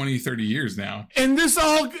 20, 30 years now. And this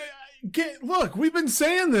all look, we've been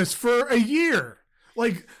saying this for a year.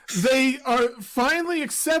 Like, they are finally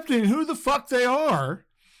accepting who the fuck they are.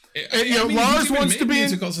 And, Lars wants to be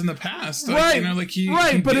musicals in the past, right?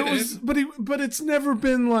 But it's never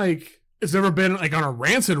been like on a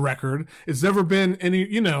Rancid record. It's never been any,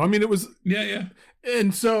 it was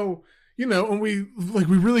And so, when we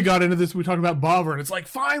really got into this, we talked about Bobber, and it's like,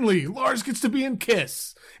 finally, Lars gets to be in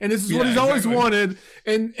Kiss. And this is what he's always wanted.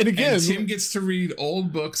 And again, and Tim gets to read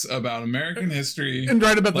old books about American history and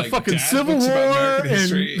write about the fucking Civil War and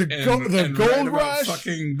the Gold Rush,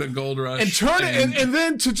 fucking the Gold Rush, and turn it, and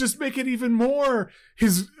then to just make it even more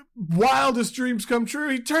his wildest dreams come true,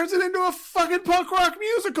 he turns it into a fucking punk rock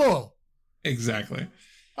musical. Exactly.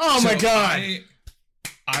 Oh my god!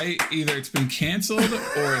 I either it's been canceled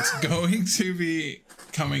or it's going to be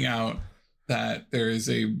coming out. That there is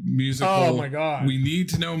a musical. Oh my god! We need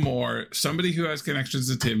to know more. Somebody who has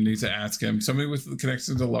connections to Tim needs to ask him. Somebody with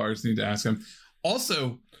connections to Lars needs to ask him.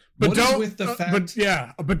 Also, but don't with the fact.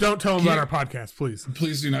 But don't tell him about our podcast, please.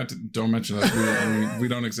 Please don't mention us. We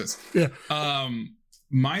don't exist. Yeah.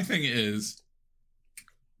 My thing is,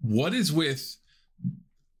 what is with?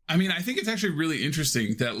 I mean, I think it's actually really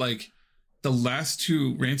interesting that like the last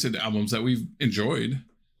 2 Rancid albums that we've enjoyed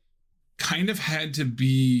kind of had to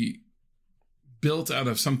be built out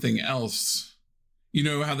of something else. You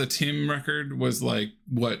know how the Tim record was like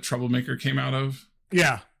what Troublemaker came out of?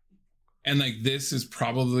 Yeah. And like this is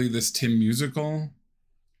probably this Tim musical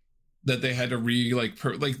that they had to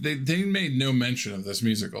they made no mention of this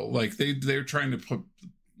musical. Like they're trying to put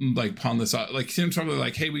pawn this out. Like Tim's probably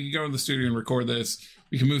like, hey, we can go to the studio and record this.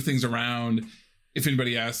 We can move things around. If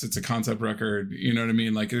anybody asks, it's a concept record. You know what I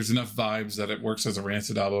mean? Like there's enough vibes that it works as a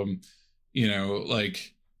Rancid album.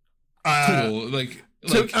 Cool, like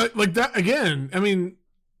that again. I mean,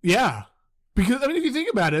 yeah, because if you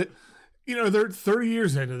think about it, they're 30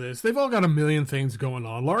 years into this. They've all got a million things going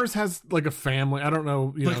on. Lars has like a family. I don't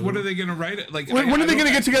know. What are they going to write? Like, when are they going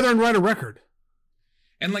to get together and write a record?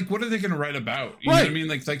 And like, what are they going to write about? You know what I mean?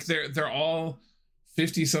 Like they're all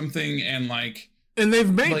 50 something, and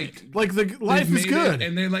they've made it. Like the life is good.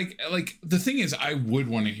 And they're like the thing is, I would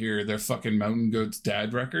want to hear their fucking Mountain Goats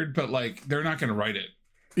Dad record, but like they're not going to write it.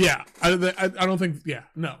 Yeah, I don't think. Yeah,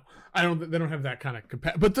 no, I don't. They don't have that kind of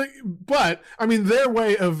But I mean, their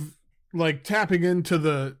way of like tapping into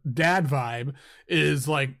the dad vibe is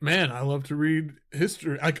like, man, I love to read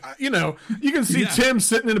history. Like, you can see Tim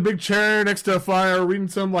sitting in a big chair next to a fire, reading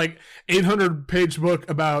some like 800-page book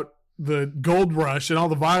about the Gold Rush and all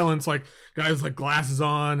the violence. Like, guys like glasses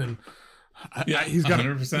on and. He's got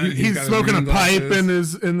 100%. He's smoking a pipe in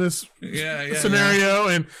this scenario,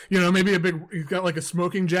 and maybe he's got like a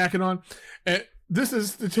smoking jacket on. And this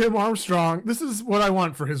is the Tim Armstrong. This is what I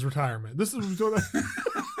want for his retirement. This is what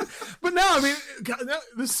but no, I mean, God,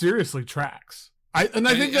 this seriously tracks. I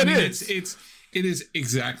think it is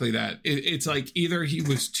exactly that. It's like either he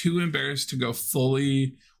was too embarrassed to go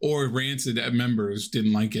fully, or Rancid members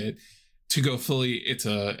didn't like it to go fully. It's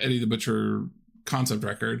a Eddie the Butcher concept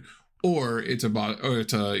record. Or it's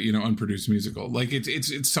unproduced musical. Like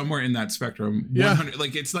it's somewhere in that spectrum. Yeah.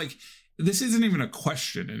 Like it's like this isn't even a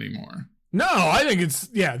question anymore. No, I think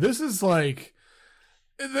this is like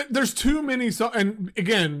there's too many songs. And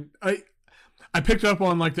again, I picked up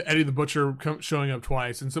on like the Eddie the Butcher showing up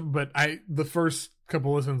twice, and but the first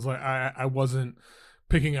couple listens like I wasn't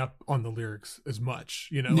picking up on the lyrics as much,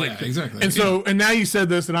 exactly. And so and now you said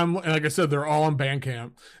this, and I'm like I said, they're all on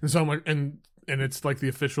Bandcamp, and so I'm like and it's like the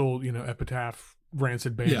official, Epitaph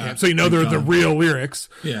Rancid Bandcamp. Yeah, so they're the real lyrics.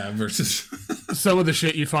 Yeah, versus some of the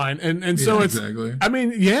shit you find. And so it's exactly. I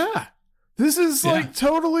mean, yeah. This is like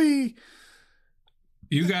totally.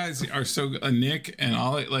 You guys are so Nick and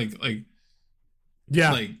all like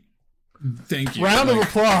Thank you. Round of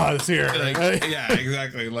applause here. Yeah,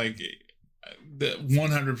 exactly. Like, the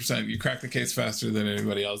 100%, you crack the case faster than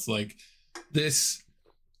anybody else. Like, this,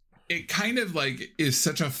 it kind of like is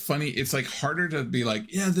such a funny, it's like harder to be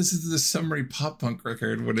like, yeah, this is the summary pop punk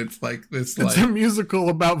record when it's like this, it's a musical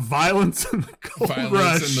about violence and the gold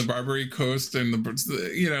rush and the Barbary Coast and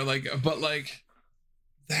the, you know, like, but like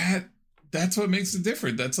that's what makes it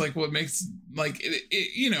different. That's like what makes, like,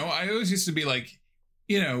 it, you know, I always used to be like,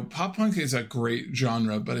 you know, pop punk is a great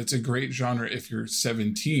genre, but it's a great genre if you're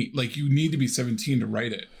 17. Like, you need to be 17 to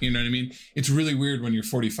write it. You know what I mean? It's really weird when you're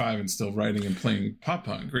 45 and still writing and playing pop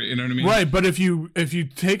punk. You know what I mean? Right, but if you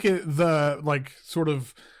take it, the like sort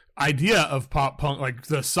of idea of pop punk, like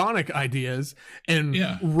the sonic ideas, and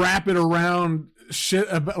wrap it around shit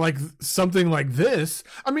about like something like this.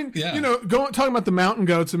 I mean, you know, talking about the Mountain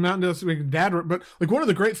Goats and Mountain Goats, but like one of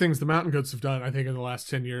the great things the Mountain Goats have done, I think, in the last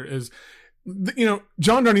 10 years is, you know,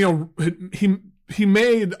 John Darnielle, he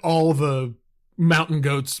made all the Mountain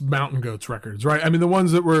Goats records, right? I mean, the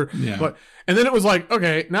ones that were, but, and then it was like,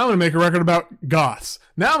 okay, now I'm going to make a record about goths.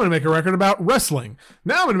 Now I'm going to make a record about wrestling.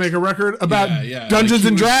 Now I'm going to make a record about Dungeons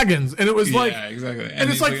and Dragons. And it was like, exactly. And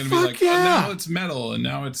it's like, fuck oh, now it's metal, and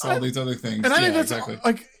now it's all these other things. And I think that's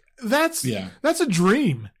like, that's a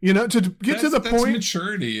dream, you know, to get to the point.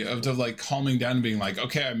 Maturity of like calming down and being like,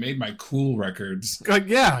 okay, I made my cool records. Like,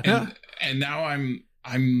 and now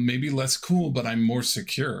I'm maybe less cool, but I'm more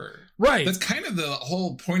secure. Right. That's kind of the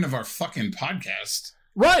whole point of our fucking podcast.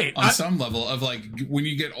 Right. On some level of like, when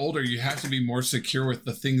you get older, you have to be more secure with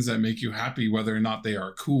the things that make you happy, whether or not they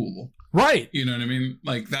are cool. Right. You know what I mean?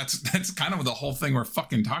 Like, that's kind of the whole thing we're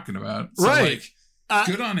fucking talking about. So, right. Like,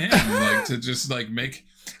 good on him. Like, to just like make,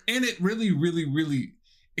 and it really, really, really,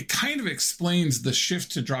 it kind of explains the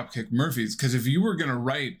shift to Dropkick Murphys. Because if you were going to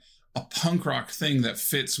write a punk rock thing that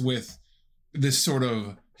fits with this sort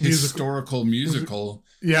of historical musical,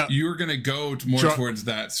 you're gonna go more towards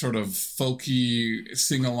that sort of folky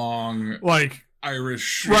sing-along, like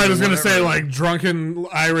Irish, right? I was gonna say like drunken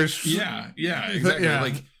Irish,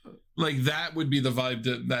 exactly. Like that would be the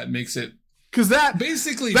vibe that makes it, because that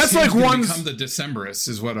basically that's like one become the Decemberists,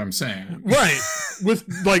 is what I'm saying, right? With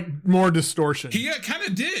like more distortion. He kind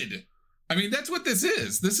of did. I mean, that's what this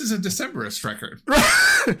is. This is a Decemberist record.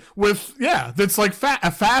 With, that's like a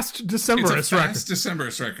fast Decemberist it's a fast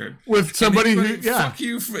Decemberist record. With somebody who, fuck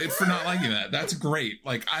you for not liking that. That's great.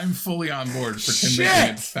 Like, I'm fully on board for Tim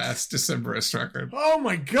making a fast Decemberist record. Oh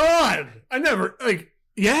my God. I never, like,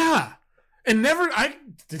 and never, I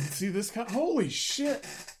didn't see this holy shit.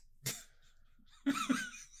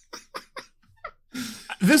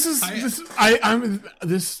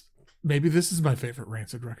 Maybe this is my favorite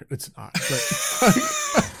Rancid record. It's not. But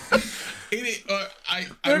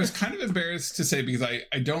I was kind of embarrassed to say, because I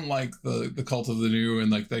don't like the Cult of the New, and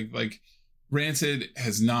like Rancid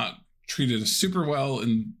has not treated us super well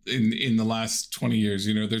in the last 20 years.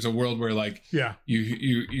 You know, there's a world where like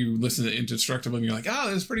you listen to Indestructible and you're like, oh,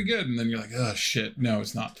 that's pretty good, and then you're like, oh shit, no,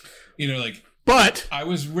 it's not. You know, like. But I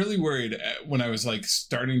was really worried when I was like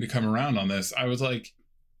starting to come around on this. I was like,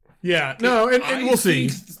 and we'll see.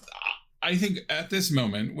 I think at this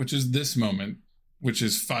moment, which is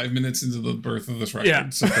 5 minutes into the birth of this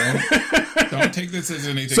record, so don't take this as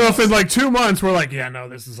anything so else. If in like 2 months we're like,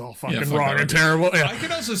 this is all fucking wrong and terrible. I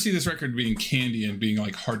could also see this record being candy and being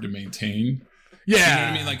like hard to maintain. You know what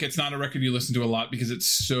I mean? Like, it's not a record you listen to a lot because it's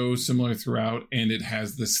so similar throughout, and it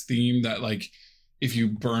has this theme that like, if you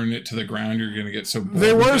burn it to the ground, you're going to get so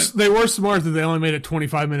bored. They were smart that they only made it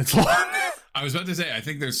 25 minutes long. I was about to say, I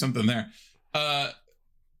think there's something there.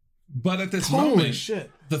 But at this Holy moment, shit.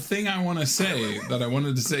 The thing I want to say that I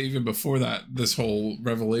wanted to say even before that, this whole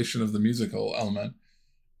revelation of the musical element,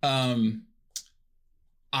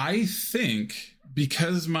 I think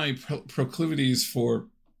because my proclivities for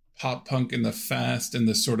pop punk and the fast and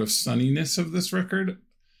the sort of sunniness of this record,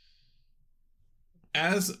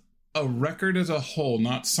 as a record as a whole,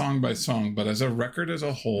 not song by song, but as a record as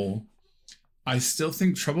a whole, I still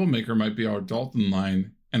think Troublemaker might be our Dalton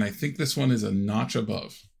line, and I think this one is a notch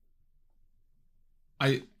above.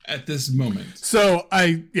 At this moment. So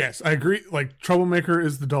I agree. Like, Troublemaker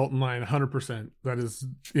is the Dalton line, 100%. That is,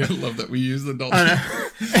 I love that we use the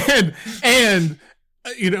Dalton. and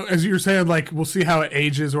you know, as you were saying, like, we'll see how it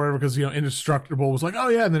ages or whatever, because, you know, Indestructible was like, oh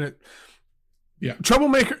yeah, and then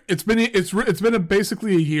Troublemaker. It's been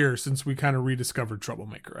basically a year since we kind of rediscovered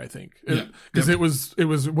Troublemaker, I think, because it was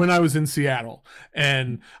when I was in Seattle,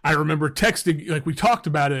 and I remember texting, like, we talked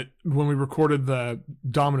about it when we recorded the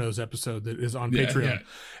Dominoes episode that is on Patreon,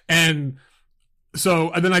 and so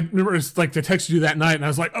and then I remember it's like I texted you that night, and I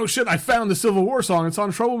was like, oh shit, I found the Civil War song. It's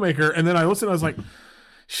on Troublemaker, and then I listened, I was like,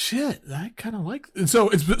 shit, I kind of like. And so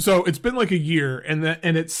it's been like a year, and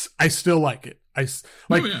I still like it.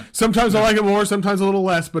 Sometimes I like it more, sometimes a little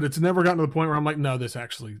less, but it's never gotten to the point where I'm like, no, this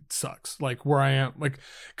actually sucks. Like where I am, like,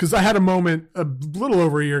 because I had a moment a little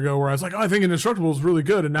over a year ago where I was like, oh, I think Indestructible is really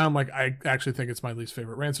good, and now I'm like, I actually think it's my least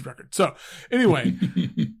favorite Rancid record. So anyway,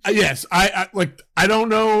 yes, I don't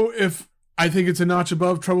know if I think it's a notch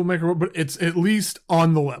above Troublemaker, but it's at least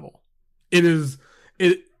on the level. It is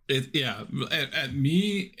it. Yeah, at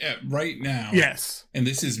right now. Yes, and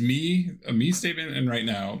this is a me statement. And right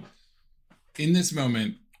now, in this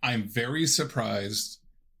moment, I'm very surprised,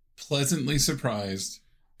 pleasantly surprised,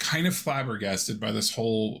 kind of flabbergasted by this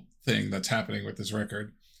whole thing that's happening with this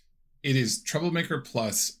record. It is Troublemaker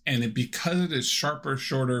Plus, and because it is sharper,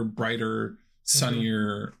 shorter, brighter,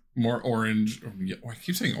 sunnier, more orange. I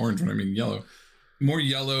keep saying orange when I mean yellow. More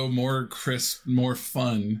yellow, more crisp, more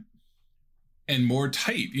fun. And more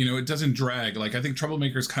tight, it doesn't drag. Like I think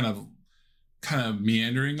Troublemaker's kind of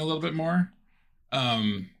meandering a little bit more.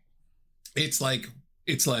 It's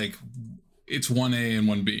 1A and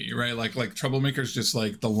 1B, right? Like Troublemaker's just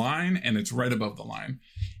like the line, and it's right above the line,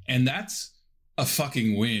 and that's a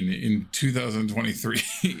fucking win in 2023.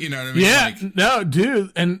 You know what I mean? Yeah, no,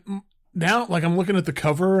 dude. And now, like, I'm looking at the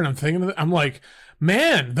cover and I'm thinking of it. I'm like,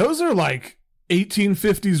 man, those are like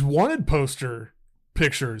 1850s wanted poster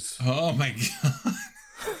pictures. Oh my god.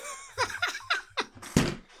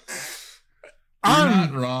 I'm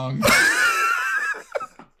not wrong.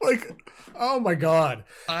 Like, oh my god.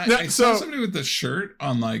 I saw somebody with the shirt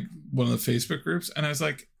on like one of the Facebook groups, and I was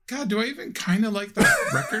like, God, do I even kind of like that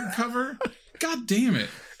record cover? God damn it.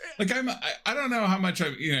 Like I don't know how much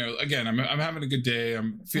again, I'm having a good day.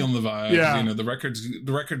 I'm feeling the vibe. Yeah.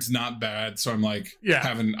 The record's not bad. So I'm like,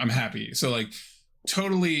 I'm happy. So like,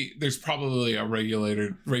 totally, there's probably a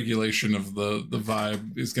regulation of the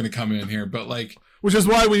vibe is going to come in here, but like, which is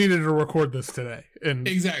why we needed to record this today. And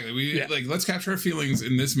exactly, let's capture our feelings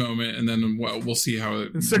in this moment, and then we'll see how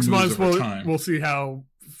it in 6 months we'll see how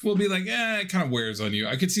we'll be like, it kind of wears on you.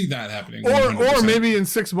 I could see that happening. Or maybe in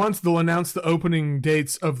 6 months they'll announce the opening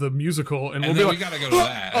dates of the musical, and we'll be like, we gotta go to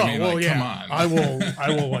that. Come on. I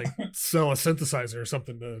will like sell a synthesizer or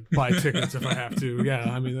something to buy tickets if I have to. Yeah,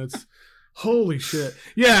 I mean that's. Holy shit.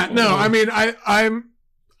 Yeah, no, I mean I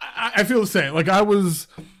feel the same. Like I was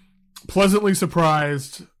pleasantly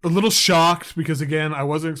surprised, a little shocked because again, I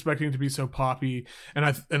wasn't expecting it to be so poppy, and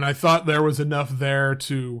I thought there was enough there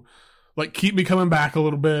to like keep me coming back a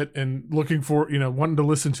little bit and looking for, wanting to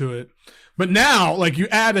listen to it. But now, like you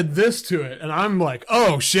added this to it and I'm like,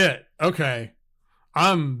 "Oh shit. Okay.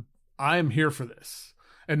 I'm here for this."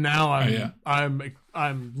 And now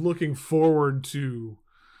I'm looking forward to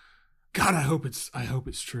God, I hope it's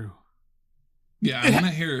true. Yeah, I want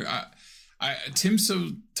to hear. Tim's so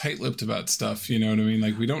tight-lipped about stuff. You know what I mean?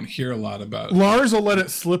 Like we don't hear a lot about. Lars will let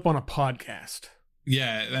it slip on a podcast.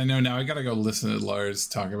 Yeah, I know. Now I gotta go listen to Lars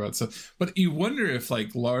talk about stuff. But you wonder if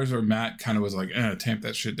like Lars or Matt kind of was like, tamp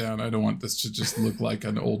that shit down. I don't want this to just look like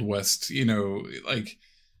an Old West.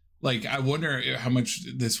 Like I wonder how much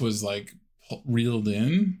this was like reeled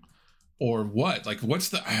in. Or what? Like, what's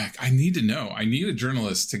the? I need to know. I need a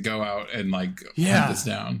journalist to go out and like hunt this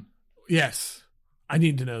down. Yes, I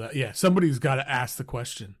need to know that. Yeah, somebody's got to ask the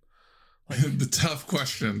question. Like, the tough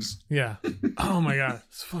questions. Yeah. Oh my god,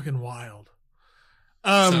 it's fucking wild.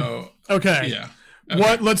 Okay. Yeah. Okay.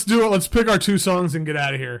 What? Let's do it. Let's pick our 2 songs and get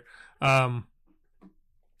out of here.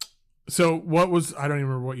 So what was? I don't even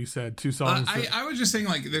remember what you said. 2 songs. I was just saying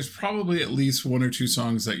like, there's probably at least 1 or 2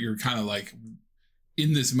 songs that you're kind of like.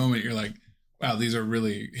 In this moment, you're like, wow, these are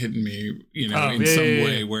really hitting me, in some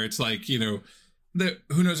way where it's like, who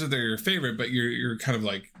knows if they're your favorite, but you're kind of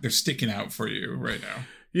like, they're sticking out for you right now.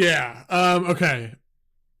 Yeah. Okay.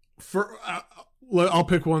 I'll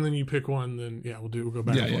pick one, then you pick one, then we'll go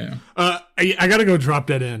back. Yeah. I gotta go Drop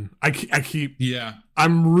Dead In. I keep. Yeah.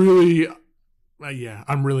 I'm really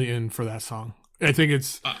in for that song. I think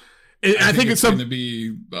it's. I think it's going to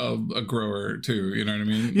be a grower too. You know what I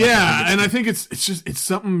mean? Yeah, and I think it's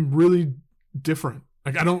something really different.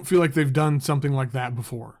 Like I don't feel like they've done something like that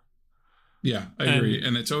before. Yeah, I agree.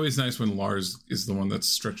 And it's always nice when Lars is the one that's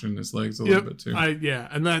stretching his legs a little bit too.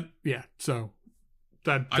 So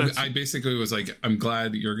I basically was like, I'm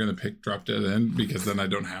glad you're going to pick Drop Dead In because then I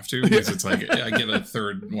don't have to because it's like I get a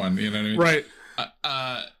third one. You know what I mean? Right.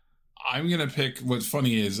 I'm going to pick, what's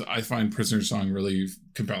funny is I find Prisoner's song really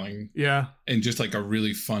compelling. Yeah. And just like a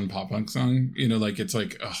really fun pop punk song, like it's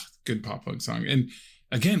like, good pop punk song. And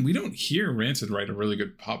again, we don't hear Rancid write a really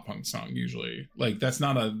good pop punk song usually. Like that's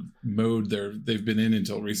not a mode they've been in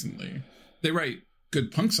until recently. They write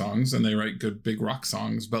good punk songs and they write good big rock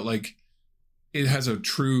songs, but like it has a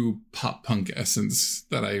true pop punk essence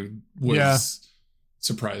that I was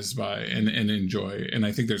surprised by and enjoy. And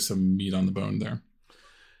I think there's some meat on the bone there.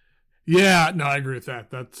 Yeah, no, I agree with that.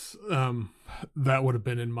 That's that would have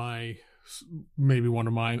been in maybe one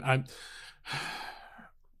of mine. I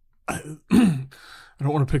don't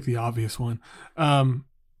want to pick the obvious one.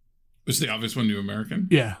 Was the obvious one New American?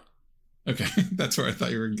 Yeah. Okay, that's where I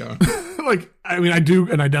thought you were going. Like, I mean, I do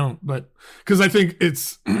and I don't, but because I think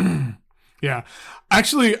it's, yeah.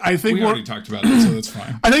 Actually, I think we already talked about it, so that's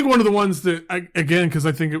fine. I think one of the ones that, again, because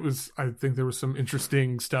I think there was some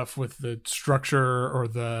interesting stuff with the structure or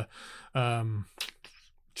the,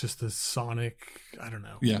 just the sonic, I don't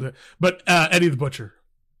know. Yeah. But Eddie the Butcher.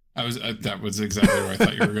 That was exactly where I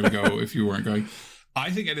thought you were going to go if you weren't going.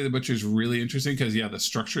 I think Eddie the Butcher is really interesting because, the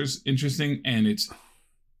structure is interesting and it's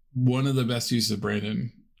one of the best uses of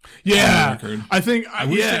Brandon. Yeah, I think I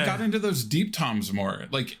wish they got into those deep toms more.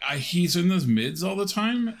 Like he's in those mids all the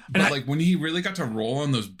time, but like when he really got to roll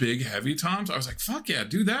on those big heavy toms, I was like, "Fuck yeah,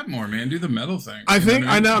 do that more, man! Do the metal thing." I think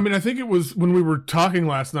I know. I mean, I think it was when we were talking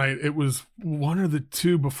last night. It was one or the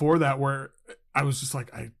two before that where I was just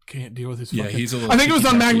like, I can't deal with his. Yeah, he's a little. I think it was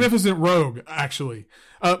on Magnificent Rogue actually,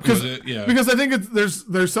 because I think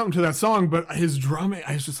there's something to that song, but his drumming,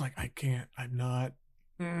 I was just like, I can't. I'm not.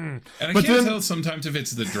 And I can't tell sometimes if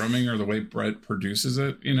it's the drumming or the way Brett produces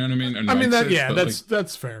it. You know what I mean? I mean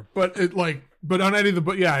that's fair. But but on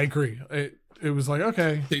Eddie I agree. It was like,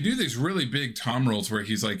 okay. They do these really big tom rolls where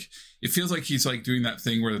he's like, it feels like he's like doing that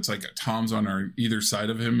thing where it's like toms on either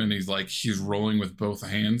side of him, and he's rolling with both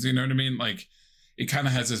hands. You know what I mean? Like it kind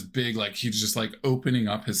of has this big, like he's just like opening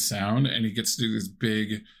up his sound, and he gets to do this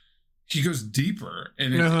big. He goes deeper,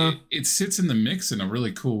 and it sits in the mix in a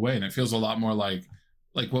really cool way, and it feels a lot more like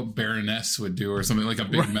what Baroness would do or something, like a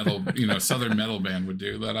big metal, Southern metal band would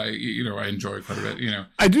do that I enjoy quite a bit,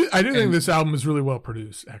 I do think this album is really well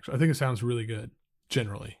produced, actually. I think it sounds really good,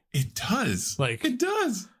 generally. It does. It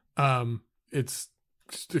does. It's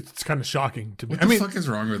kind of shocking to me. What the fuck is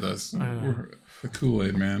wrong with us? The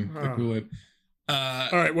Kool-Aid, man. The Kool-Aid. All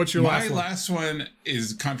right, what's your last one? My last one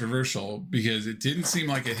is controversial because it didn't seem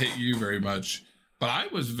like it hit you very much, but I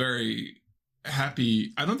was very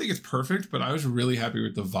happy. I don't think it's perfect, but I was really happy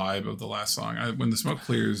with the vibe of the last song. When the smoke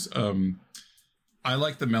clears, I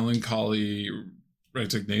like the melancholy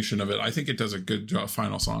resignation of it. I think it does a good job,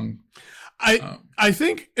 final song. I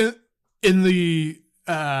think in the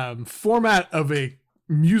format of a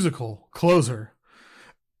musical closer,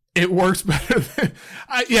 it works better than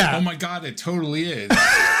Oh my god, it totally is.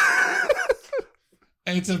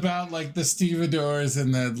 It's about like the stevedores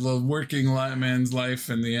and the working man's life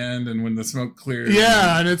in the end, and when the smoke clears.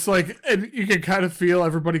 Yeah, and it's like, and you can kind of feel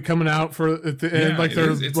everybody coming out at the end, like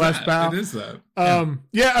their last bow. It is that.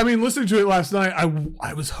 I mean, listening to it last night,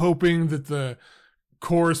 I was hoping that the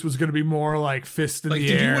chorus was going to be more like fist in the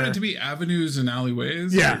air. Did you want it to be avenues and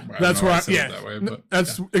alleyways? Yeah, that's where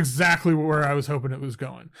that's exactly where I was hoping it was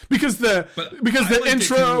going, because the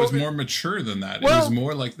intro was more mature than that. Well, it was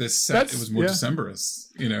more like this set. It was more Decemberist.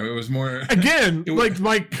 It was more again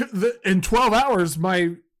in 12 hours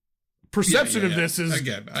my perception of this is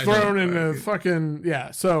thrown in a fucking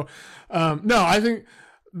So no, I think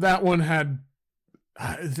that one had.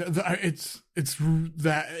 It's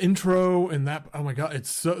that intro and that, oh my god, it's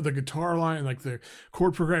so, the guitar line and like the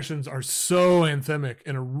chord progressions are so anthemic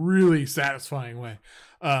in a really satisfying way.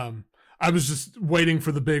 I was just waiting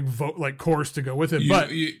for the big chorus to go with it, but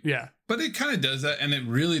it kind of does that, and it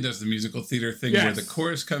really does the musical theater thing where the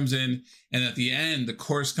chorus comes in, and at the end the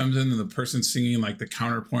chorus comes in and the person's singing like the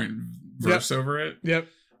counterpoint verse over it. Yep.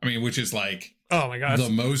 I mean, which is like, oh my god, the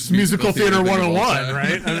most musical theater 101,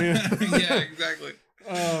 right? I mean, yeah, exactly.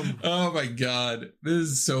 Oh my god, this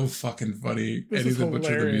is so fucking funny. Eddie the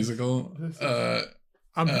Butcher the musical.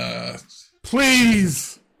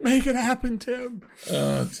 Please make it happen, Tim.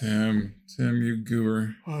 Tim, you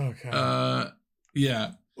goober. Okay.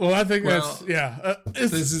 Yeah. Well, I think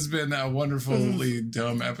this has been a wonderfully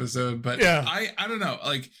dumb episode, but I don't know,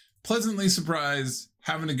 like pleasantly surprised,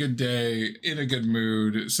 having a good day, in a good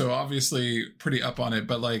mood. So obviously pretty up on it,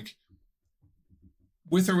 but like,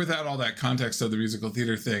 with or without all that context of the musical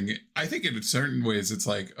theater thing, I think in certain ways it's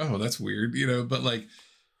like, oh, that's weird, but like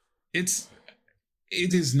it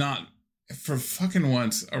is not, for fucking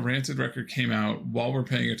once, a Rancid record came out while we're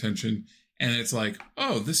paying attention, and it's like,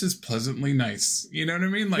 oh, this is pleasantly nice. You know what I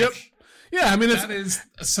mean? Like, yep. Yeah, I mean, that is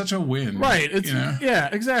such a win. Right. It's yeah,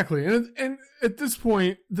 exactly. And at this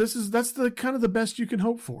point, that's the kind of the best you can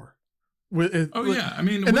hope for. Yeah, I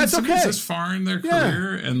mean, and that's okay. This far in their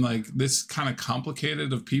career and like this kind of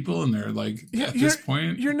complicated of people, and they're like at this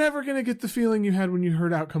point, you're never gonna get the feeling you had when you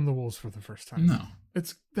heard "Out Come the Wolves" for the first time. No,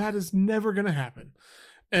 that is never gonna happen,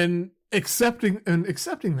 and accepting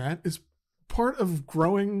that is part of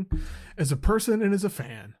growing as a person and as a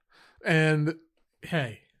fan. And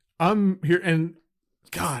hey, I'm here, and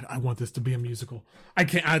God, I want this to be a musical. I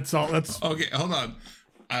can't. That's okay. Hold on.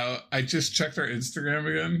 I just checked our Instagram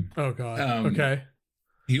again. Oh God. Okay.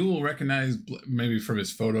 You will recognize, maybe from his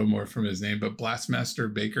photo more from his name, but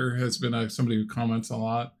Blastmaster Baker has been somebody who comments a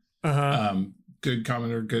lot. Good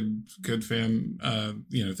commenter, good fan.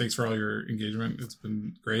 Thanks for all your engagement. It's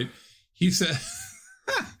been great. He said,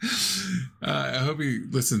 I hope he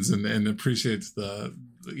listens and appreciates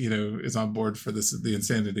is on board for the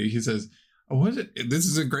insanity. He says, this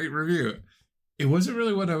is a great review. It wasn't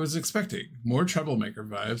really what I was expecting. More troublemaker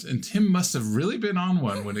vibes, and Tim must have really been on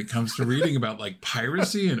one when it comes to reading about like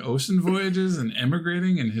piracy and ocean voyages and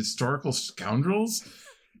emigrating and historical scoundrels.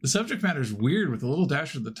 The subject matter is weird with a little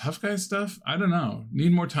dash of the tough guy stuff. I don't know.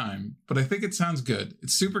 Need more time, but I think it sounds good.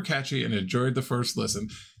 It's super catchy and enjoyed the first listen.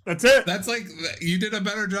 That's it. That's like, you did a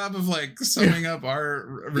better job of like summing up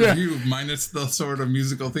our review minus the sort of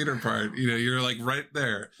musical theater part. You're like right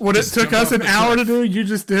there. What it took us an hour to do, you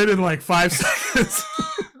just did in like 5 seconds.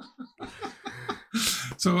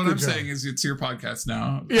 So what I'm saying is it's your podcast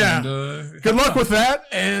now. Yeah. And, good luck with that.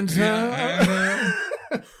 And,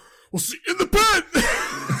 we'll see you in the pit.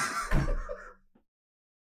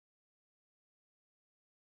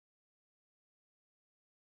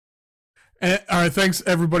 All right, thanks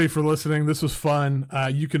everybody for listening. This was fun.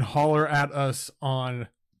 You can holler at us on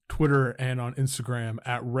Twitter and on Instagram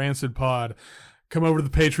at RancidPod. Come over to the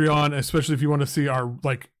Patreon, especially if you want to see our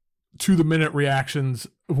like to the minute reactions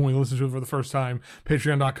when we listen to it for the first time.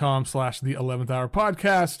 Patreon.com/the 11th Hour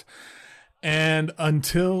Podcast. And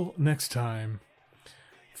until next time,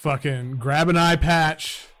 fucking grab an eye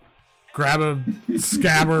patch, grab a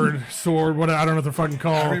scabbard, sword, whatever. I don't know what they're fucking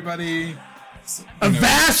called. Everybody.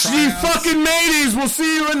 Avast ye fucking mateys! We'll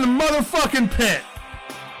see you in the motherfucking pit!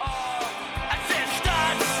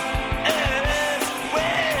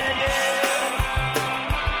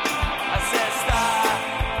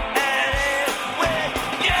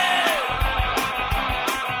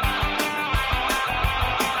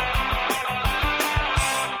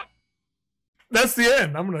 That's the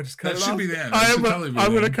end. I'm gonna just cut it off. That should be the end.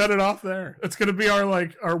 I'm gonna cut it off there. It's gonna be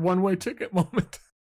our one-way ticket moment.